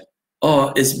said,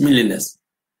 oh, it's millionaires.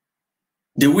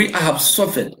 The way I have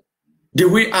suffered, the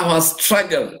way I have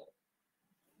struggled,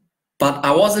 but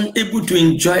I wasn't able to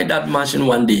enjoy that mansion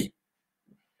one day.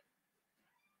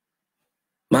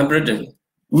 My brethren,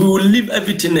 we will leave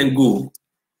everything and go.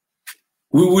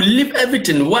 We will leave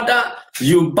everything, whether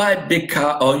you buy big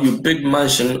car or you big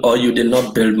mansion or you did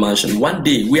not build mansion. One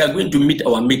day we are going to meet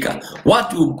our Maker.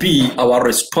 What will be our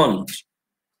response?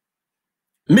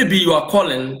 Maybe your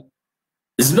calling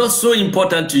is not so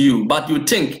important to you, but you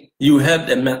think you help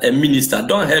a minister.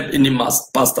 Don't help any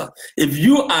pastor. If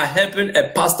you are helping a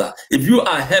pastor, if you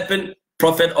are helping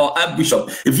prophet or a bishop,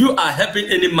 if you are helping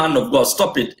any man of God,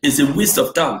 stop it. It's a waste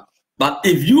of time. But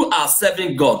if you are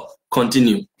serving God,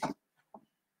 continue.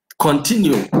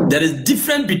 Continue. There is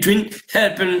difference between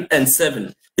helping and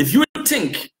serving. If you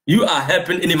think you are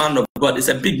helping any man of God, it's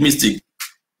a big mistake.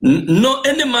 No,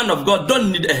 any man of God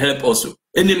don't need a help also.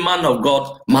 Any man of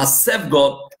God must serve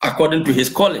God according to his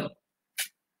calling.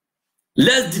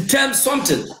 Let's determine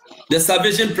something. The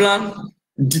salvation plan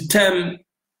determine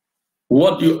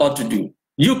what you ought to do.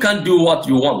 You can't do what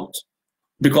you want.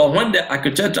 Because when the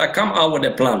architect come out with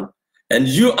a plan, and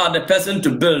you are the person to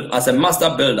build as a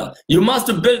master builder, you must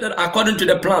build it according to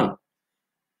the plan.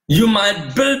 You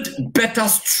might build better,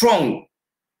 strong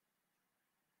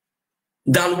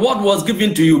than what was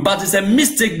given to you, but it's a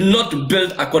mistake not to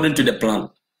build according to the plan.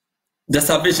 The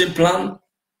salvation plan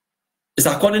is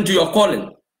according to your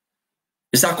calling.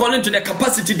 It's according to the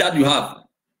capacity that you have.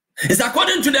 It's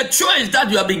according to the choice that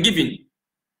you have been given.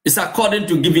 It's according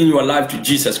to giving your life to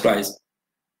Jesus Christ.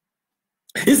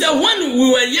 He said, when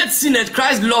we were yet sinners,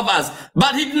 Christ loved us.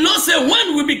 But he did not say,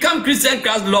 when we become Christians,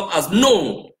 Christ loved us.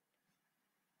 No.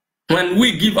 When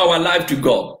we give our life to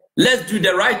God, let's do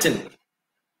the right thing.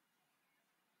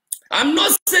 I'm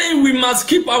not saying we must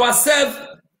keep ourselves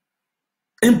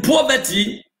in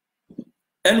poverty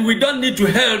and we don't need to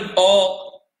help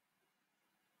or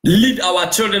lead our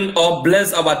children or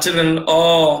bless our children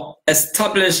or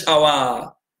establish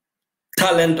our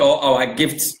talent or our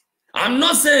gifts. I'm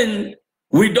not saying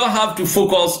we don't have to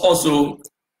focus also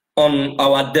on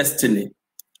our destiny.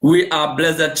 We are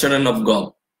blessed children of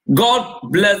God. God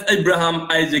bless Abraham,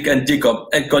 Isaac, and Jacob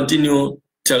and continue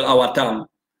till our time.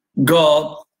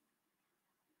 God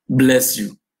bless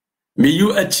you. May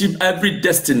you achieve every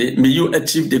destiny. May you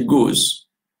achieve the goals.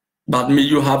 But may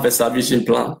you have a salvation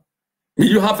plan. May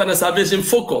you have a salvation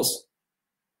focus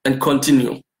and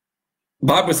continue.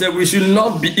 Bible says we should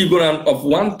not be ignorant of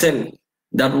one thing,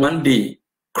 that one day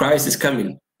Christ is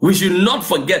coming. We should not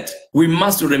forget. We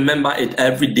must remember it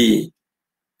every day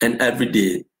and every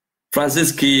day.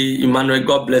 Francis K. Emmanuel,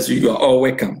 God bless you. You are all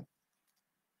welcome.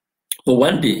 For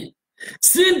one day,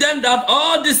 seeing then that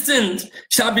all these things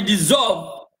shall be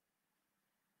dissolved,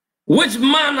 which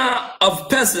manner of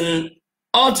person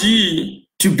ought ye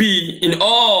to be in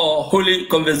all holy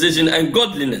conversation and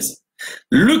godliness,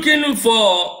 looking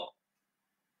for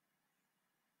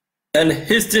and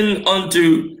hastening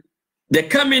unto the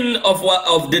coming of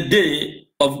the day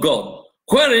of God,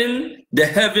 wherein the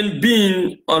heaven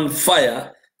being on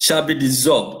fire shall be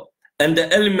dissolved, and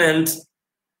the elements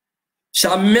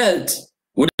shall melt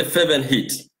with a fervent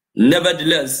heat.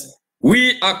 Nevertheless,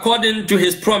 we, according to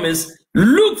his promise,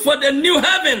 look for the new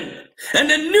heaven and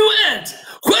the new earth,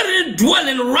 wherein dwell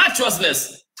in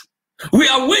righteousness. We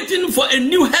are waiting for a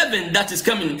new heaven that is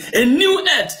coming, a new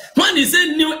earth. When he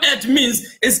said new earth,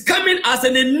 means it's coming as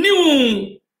in a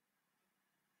new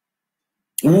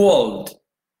world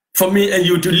for me and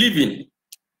you to live in.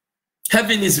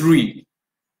 Heaven is real.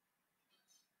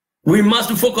 We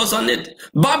must focus on it.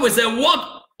 Bible says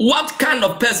what kind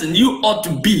of person you ought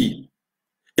to be.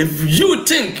 If you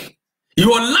think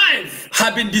your life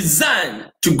has been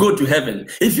designed to go to heaven,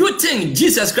 if you think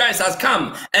Jesus Christ has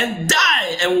come and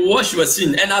died and wash your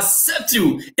sin and accept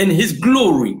you in his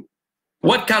glory,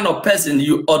 what kind of person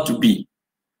you ought to be?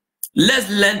 Let's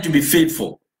learn to be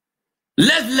faithful.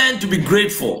 Let's learn to be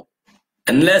grateful.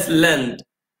 And let's learn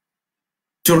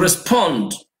to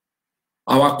respond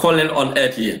our calling on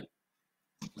earth here.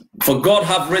 For God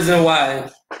have reason why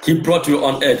he brought you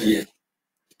on earth here.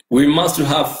 We must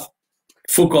have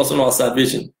focus on our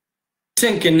salvation.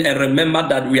 Thinking and remember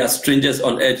that we are strangers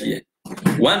on earth here.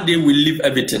 One day we'll leave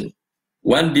everything.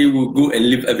 One day we'll go and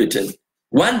leave everything.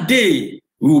 One day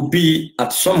we'll be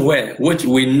at somewhere which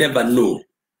we never know.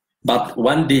 But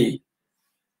one day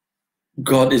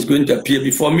God is going to appear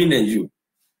before me and you.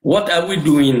 What are we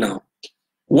doing now?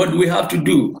 What do we have to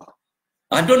do?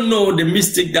 I don't know the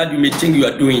mistake that you may think you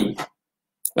are doing.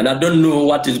 And I don't know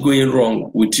what is going wrong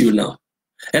with you now.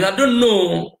 And I don't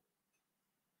know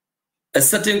a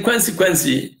certain consequence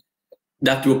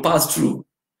that you pass through.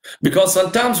 Because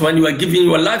sometimes when you are giving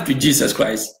your life to Jesus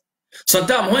Christ,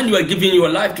 sometimes when you are giving your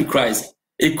life to Christ,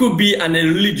 it could be a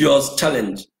religious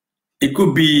challenge. It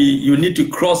could be you need to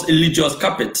cross religious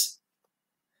carpets.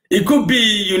 It could be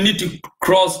you need to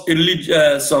cross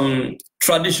some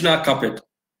traditional carpet.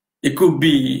 It could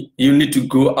be you need to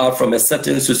go out from a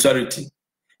certain society.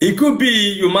 It could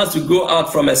be you must go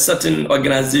out from a certain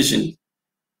organization.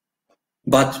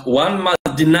 But one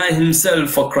must deny himself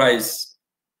for Christ.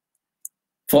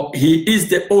 For he is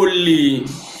the only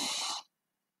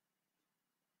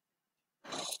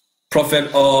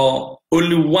prophet or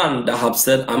only one that have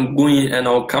said, I'm going and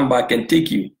I'll come back and take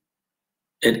you.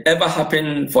 It ever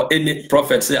happened for any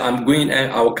prophet say, I'm going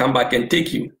and I'll come back and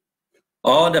take you?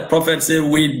 All the prophets say,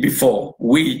 wait before,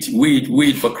 wait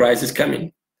for Christ is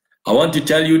coming. I want to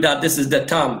tell you that this is the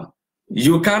time.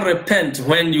 You can't repent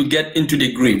when you get into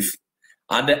the grave.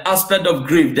 At the aspect of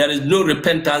grave, there is no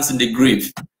repentance in the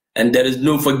grave, and there is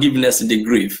no forgiveness in the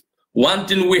grave. One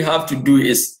thing we have to do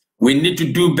is we need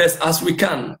to do best as we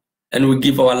can, and we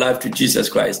give our life to Jesus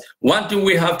Christ. One thing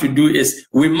we have to do is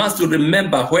we must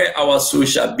remember where our soul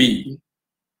shall be.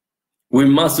 We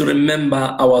must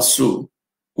remember our soul.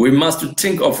 We must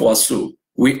think of our soul.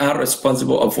 We are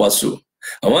responsible of our soul.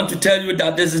 I want to tell you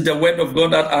that this is the word of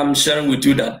God that I'm sharing with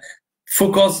you, that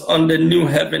focus on the new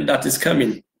heaven that is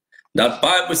coming. That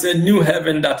Bible says new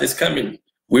heaven that is coming.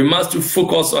 We must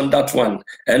focus on that one.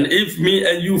 And if me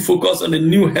and you focus on the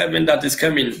new heaven that is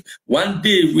coming, one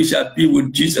day we shall be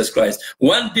with Jesus Christ.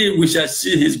 One day we shall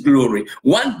see his glory.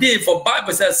 One day, for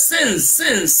Bible says,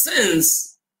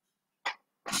 since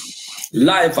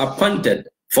life appointed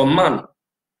for man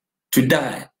to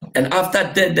die, and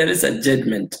after death there is a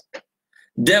judgment.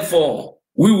 Therefore,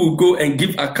 we will go and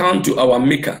give account to our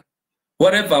Maker.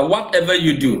 Whatever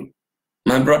you do,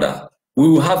 my brother, we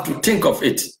will have to think of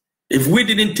it. If we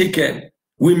didn't take care,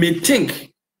 we may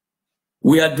think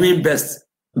we are doing best,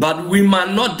 but we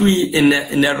might not do it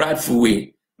in a rightful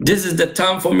way. This is the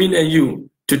time for me and you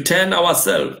to turn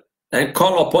ourselves and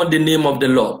call upon the name of the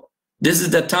Lord. This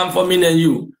is the time for me and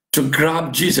you to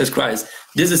grab Jesus Christ.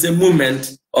 This is a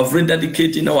moment of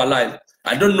rededicating our life.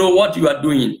 I don't know what you are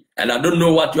doing, and I don't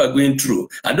know what you are going through.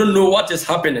 I don't know what is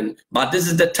happening, but this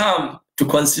is the time to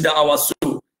consider our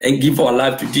soul and give our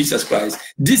life to Jesus Christ.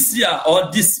 This year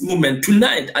or this moment,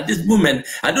 tonight, at this moment,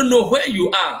 I don't know where you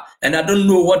are and I don't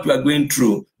know what you are going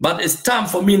through, but it's time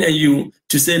for me and you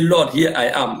to say, Lord, here I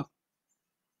am.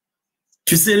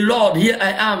 To say, Lord, here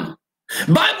I am.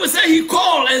 Bible says he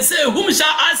called and said, whom shall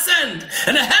I send?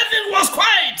 And the heaven was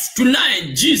quiet.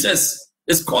 Tonight, Jesus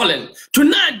is calling.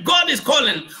 Tonight, God is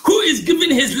calling. Who is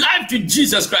giving his life to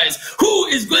Jesus Christ? Who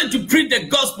is going to preach the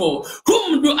gospel?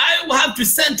 Whom do I have to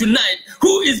send tonight?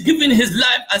 Who is giving his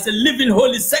life as a living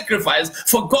holy sacrifice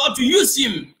for God to use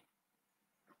him?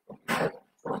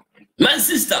 My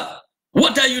sister,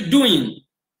 what are you doing?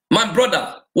 My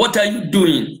brother, what are you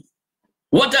doing?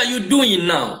 What are you doing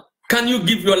now? Can you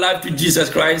give your life to Jesus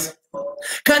Christ?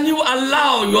 Can you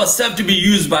allow yourself to be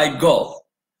used by God?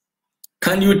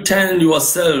 Can you turn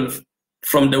yourself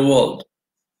from the world?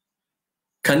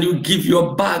 Can you give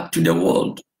your back to the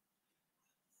world?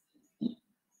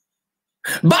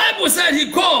 Bible said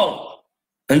he called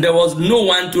and there was no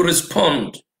one to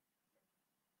respond.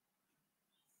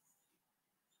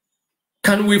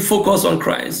 Can we focus on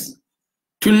Christ?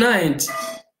 Tonight,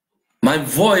 my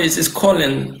voice is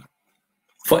calling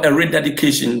for a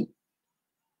rededication,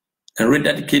 and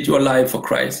rededicate your life for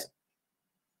Christ.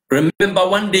 Remember,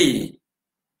 one day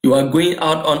you are going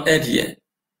out on earth here.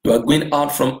 You are going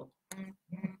out from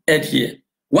earth here.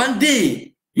 One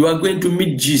day you are going to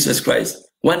meet Jesus Christ.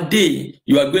 One day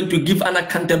you are going to give an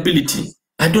accountability.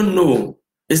 I don't know.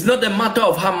 It's not a matter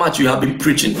of how much you have been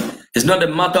preaching. It's not a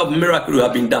matter of miracle you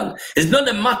have been done. It's not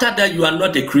a matter that you are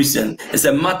not a Christian. It's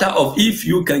a matter of if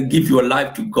you can give your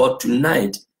life to God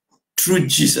tonight through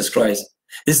Jesus Christ.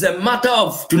 It's a matter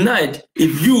of tonight,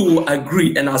 if you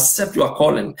agree and accept your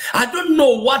calling. I don't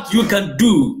know what you can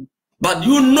do, but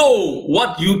you know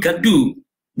what you can do,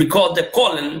 because the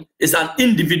calling is an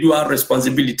individual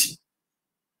responsibility.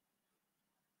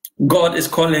 God is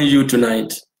calling you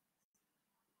tonight.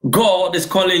 God is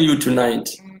calling you tonight.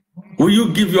 Will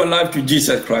you give your life to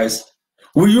Jesus Christ?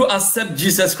 Will you accept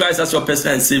Jesus Christ as your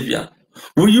personal Savior?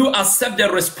 Will you accept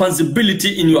the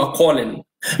responsibility in your calling?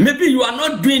 Maybe you are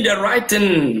not doing the right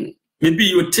thing. Maybe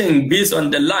you think based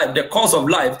on the course of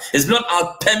life, it's not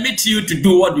permit you to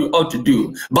do what you ought to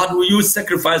do. But will you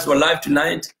sacrifice your life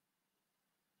tonight?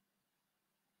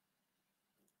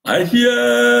 I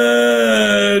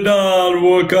hear that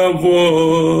welcome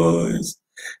voice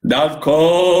that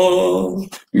call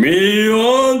me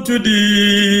unto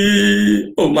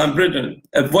thee. Oh, my brethren,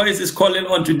 a voice is calling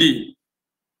unto thee.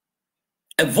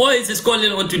 A voice is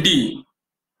calling unto thee.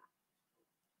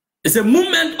 It's a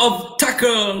moment of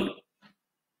tackle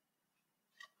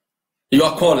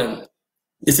your calling.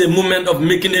 It's a moment of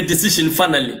making a decision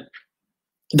finally,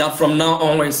 that from now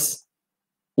onwards,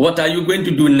 what are you going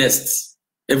to do next?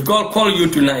 If God calls you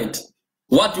tonight,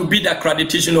 what will be the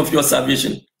accreditation of your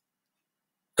salvation?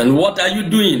 And what are you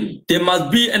doing? There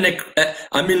must be an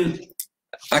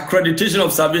accreditation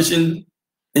of salvation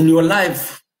in your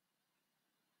life.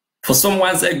 For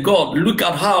someone said, God, look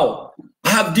at how I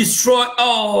have destroyed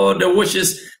all the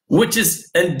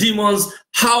witches and demons,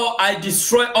 how I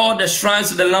destroy all the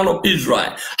shrines in the land of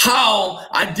Israel, how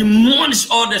I demolish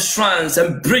all the shrines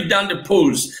and break down the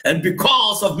poles, and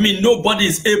because of me, nobody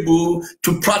is able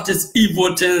to practice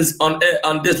evil things on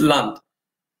this land.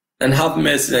 And have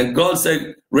mercy. And God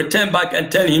said, return back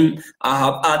and tell him, I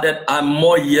have added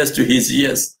more years to his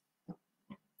years.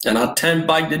 And I turn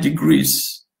back the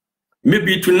degrees.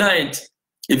 Maybe tonight,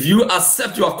 if you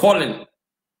accept your calling,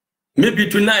 maybe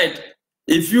tonight,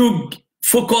 if you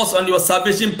focus on your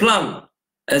salvation plan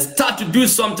and start to do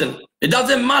something, it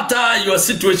doesn't matter your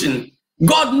situation.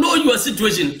 God knows your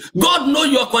situation. God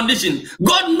knows your condition.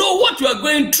 God knows what you are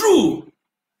going through.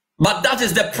 But that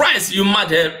is the price you must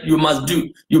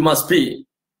pay.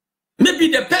 Maybe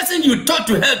the person you thought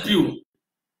to help you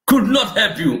could not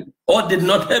help you, or did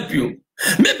not help you.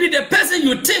 Maybe the person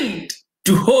you think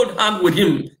to hold hand with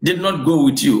him did not go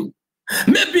with you.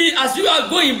 Maybe as you are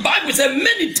going back, we said,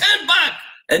 many turn back.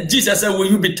 And Jesus said, will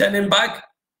you be turning back?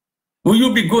 Will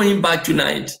you be going back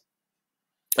tonight?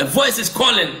 A voice is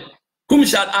calling, whom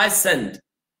shall I send?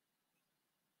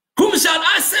 Whom shall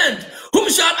I send? Whom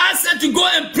shall I send to go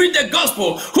and preach the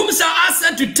gospel? Whom shall I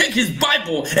send to take his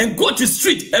Bible and go to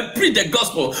street and preach the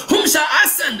gospel? Whom shall I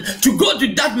send to go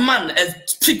to that man and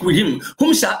speak with him?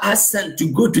 Whom shall I send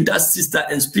to go to that sister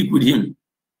and speak with him?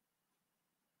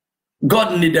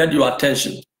 God needed your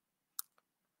attention.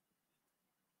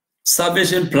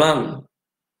 Salvation plan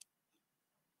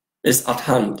is at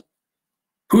hand.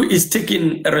 Who is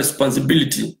taking a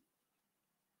responsibility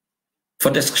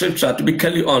for the scripture to be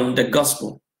clearly on the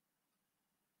gospel?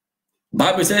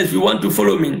 Bible says, if you want to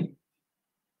follow me,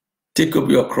 take up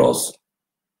your cross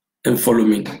and follow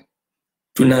me.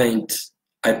 Tonight,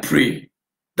 I pray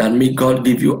that may God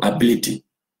give you ability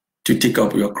to take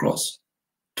up your cross.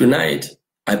 Tonight,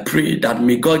 I pray that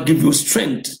may God give you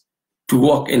strength to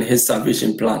walk in his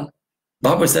salvation plan.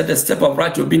 Bible said the step of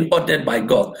right, you're being ordered by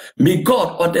God. May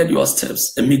God order your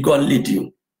steps and may God lead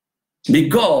you. May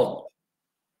God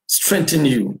strengthen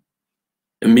you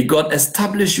and may God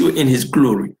establish you in his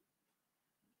glory.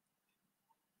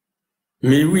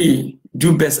 May we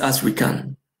do best as we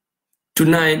can.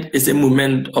 Tonight is a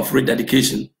moment of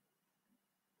rededication.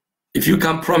 If you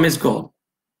can promise God,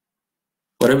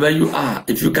 wherever you are,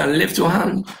 if you can lift your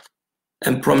hand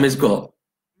and promise God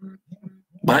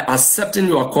by accepting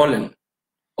your calling,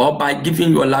 or by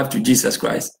giving your life to Jesus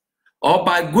Christ, or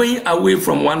by going away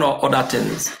from one or other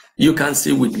things, you can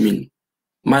say with me,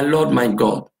 my Lord, my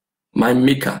God, my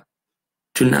Maker,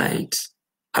 tonight,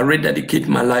 I rededicate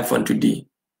my life unto thee.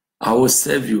 I will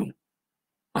serve you.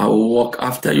 I will walk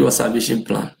after your salvation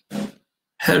plan.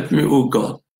 Help me, O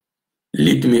God.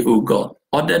 Lead me, O God.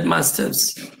 Order my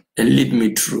steps and lead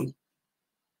me through.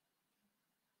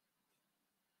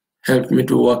 Help me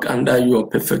to walk under your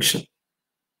perfection.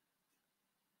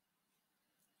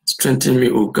 Strengthen me,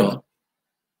 O God.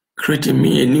 Create in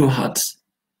me a new heart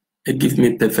and give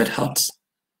me perfect heart.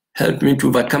 Help me to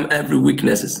overcome every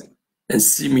weaknesses and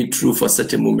see me through for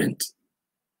such a moment.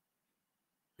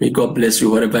 May God bless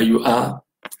you wherever you are.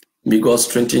 May God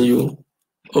strengthen you.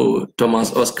 Oh,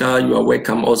 Thomas, Oscar, you are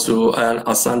welcome also. And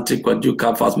Asante,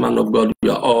 Kwaduka, first man of God,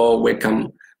 you are all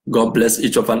welcome. God bless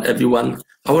each of and everyone.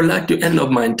 I would like to end up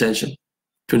my intention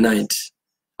tonight.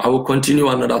 I will continue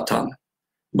another time.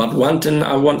 But one thing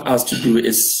I want us to do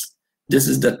is, this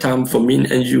is the time for me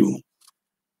and you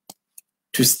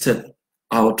to step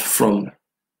out from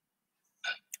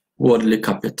worldly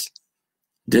carpet.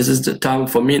 This is the time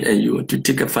for me and you to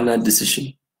take a final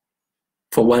decision.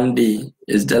 For one day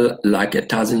is there like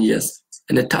 1,000 years,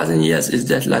 and 1,000 years is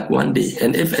just like one day.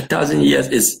 And if 1,000 years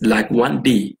is like one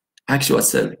day, ask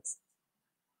yourself,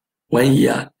 1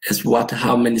 year is what?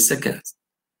 How many seconds?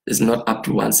 It's not up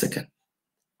to 1 second.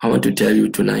 I want to tell you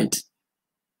tonight,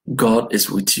 God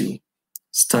is with you.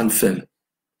 Stand firm.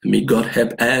 May God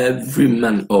help every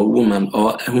man or woman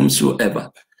or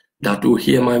whomsoever that will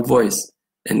hear my voice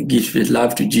and give his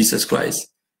life to Jesus Christ.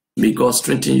 May God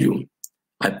strengthen you.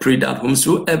 I pray that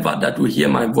whomsoever that will hear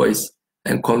my voice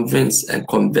and convince and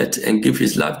convert and give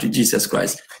his life to Jesus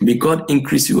Christ, may God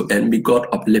increase you and may God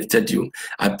uplifted you.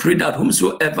 I pray that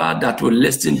whomsoever that will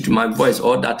listen to my voice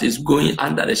or that is going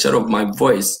under the shadow of my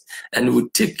voice and will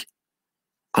take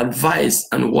advice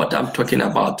on what I'm talking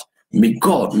about, may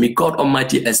God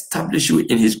Almighty establish you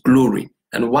in his glory,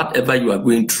 and whatever you are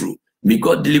going through, may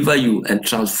God deliver you and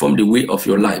transform the way of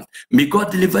your life. May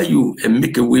God deliver you and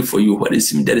make a way for you where it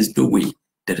seems there is no way.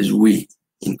 There is way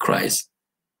in Christ.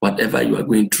 Whatever you are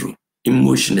going through,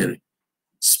 emotionally,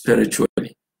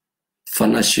 spiritually,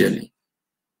 financially,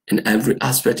 in every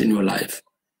aspect in your life,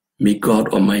 may God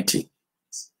Almighty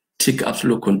take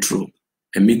absolute control.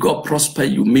 And may God prosper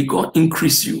you. May God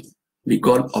increase you. May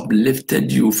God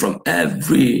uplifted you from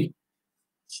every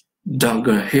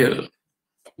dunghill.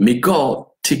 May God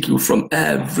take you from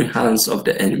every hands of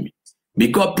the enemy. May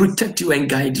God protect you and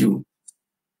guide you.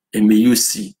 And may you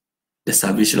see the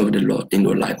salvation of the Lord in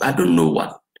your life. I don't know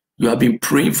what you have been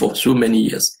praying for so many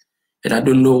years, and I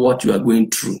don't know what you are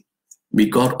going through. May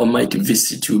God Almighty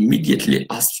visit you immediately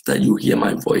after you hear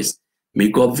my voice. May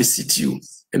God visit you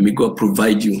and may God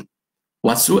provide you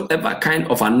whatsoever kind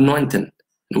of anointing,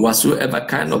 whatsoever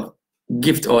kind of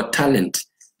gift or talent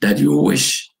that you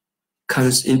wish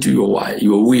comes into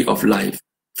your way of life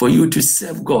for you to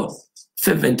serve God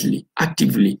fervently,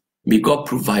 actively. May God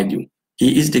provide you.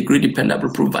 He is the great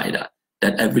dependable provider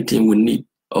that everything we need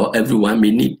or everyone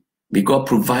may need. May God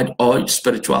provide all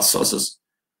spiritual sources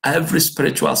every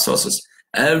spiritual sources,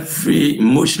 every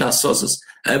emotional sources,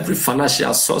 every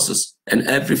financial sources, and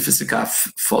every physical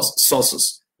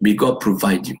sources. May God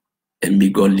provide you and may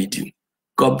God lead you.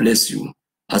 God bless you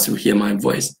as you hear my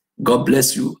voice. God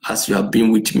bless you as you have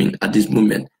been with me at this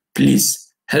moment.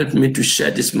 Please help me to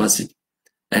share this message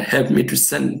and help me to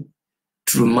send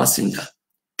through messenger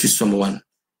to someone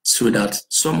so that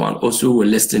someone also will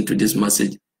listen to this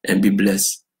message and be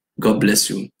blessed. God bless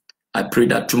you. I pray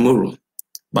that tomorrow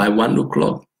by 1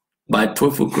 o'clock, by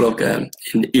 12 o'clock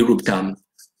in Europe time,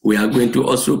 we are going to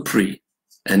also pray,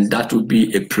 and that will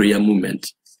be a prayer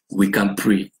moment. We can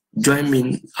pray. Join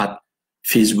me at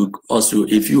Facebook also.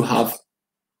 If you have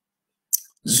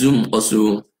Zoom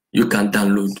also, you can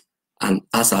download, and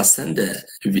as I send the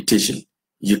invitation,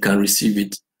 you can receive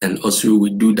it, and also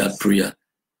we do that prayer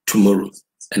tomorrow.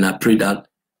 And I pray that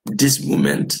this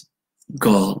moment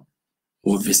God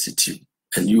will visit you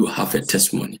and you have a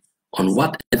testimony on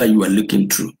whatever you are looking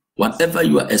through, whatever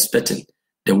you are expecting.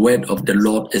 The word of the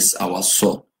Lord is our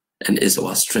sword and is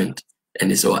our strength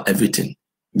and is our everything.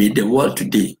 May the word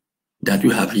today that you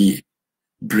have here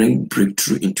bring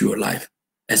breakthrough into your life,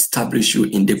 establish you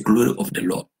in the glory of the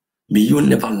Lord. May you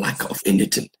never lack of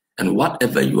anything, and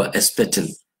whatever you are expecting,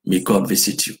 may God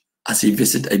visit you. As he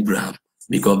visited Abraham,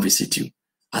 may God visit you.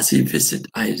 As he visited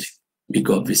Isaac, may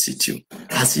God visit you.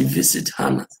 As he visited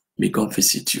Hannah, may God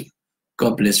visit you.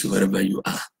 God bless you wherever you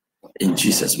are. In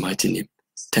Jesus' mighty name.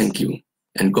 Thank you.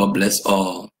 And God bless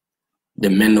all the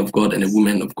men of God and the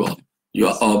women of God. You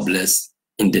are all blessed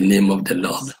in the name of the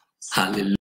Lord. Hallelujah.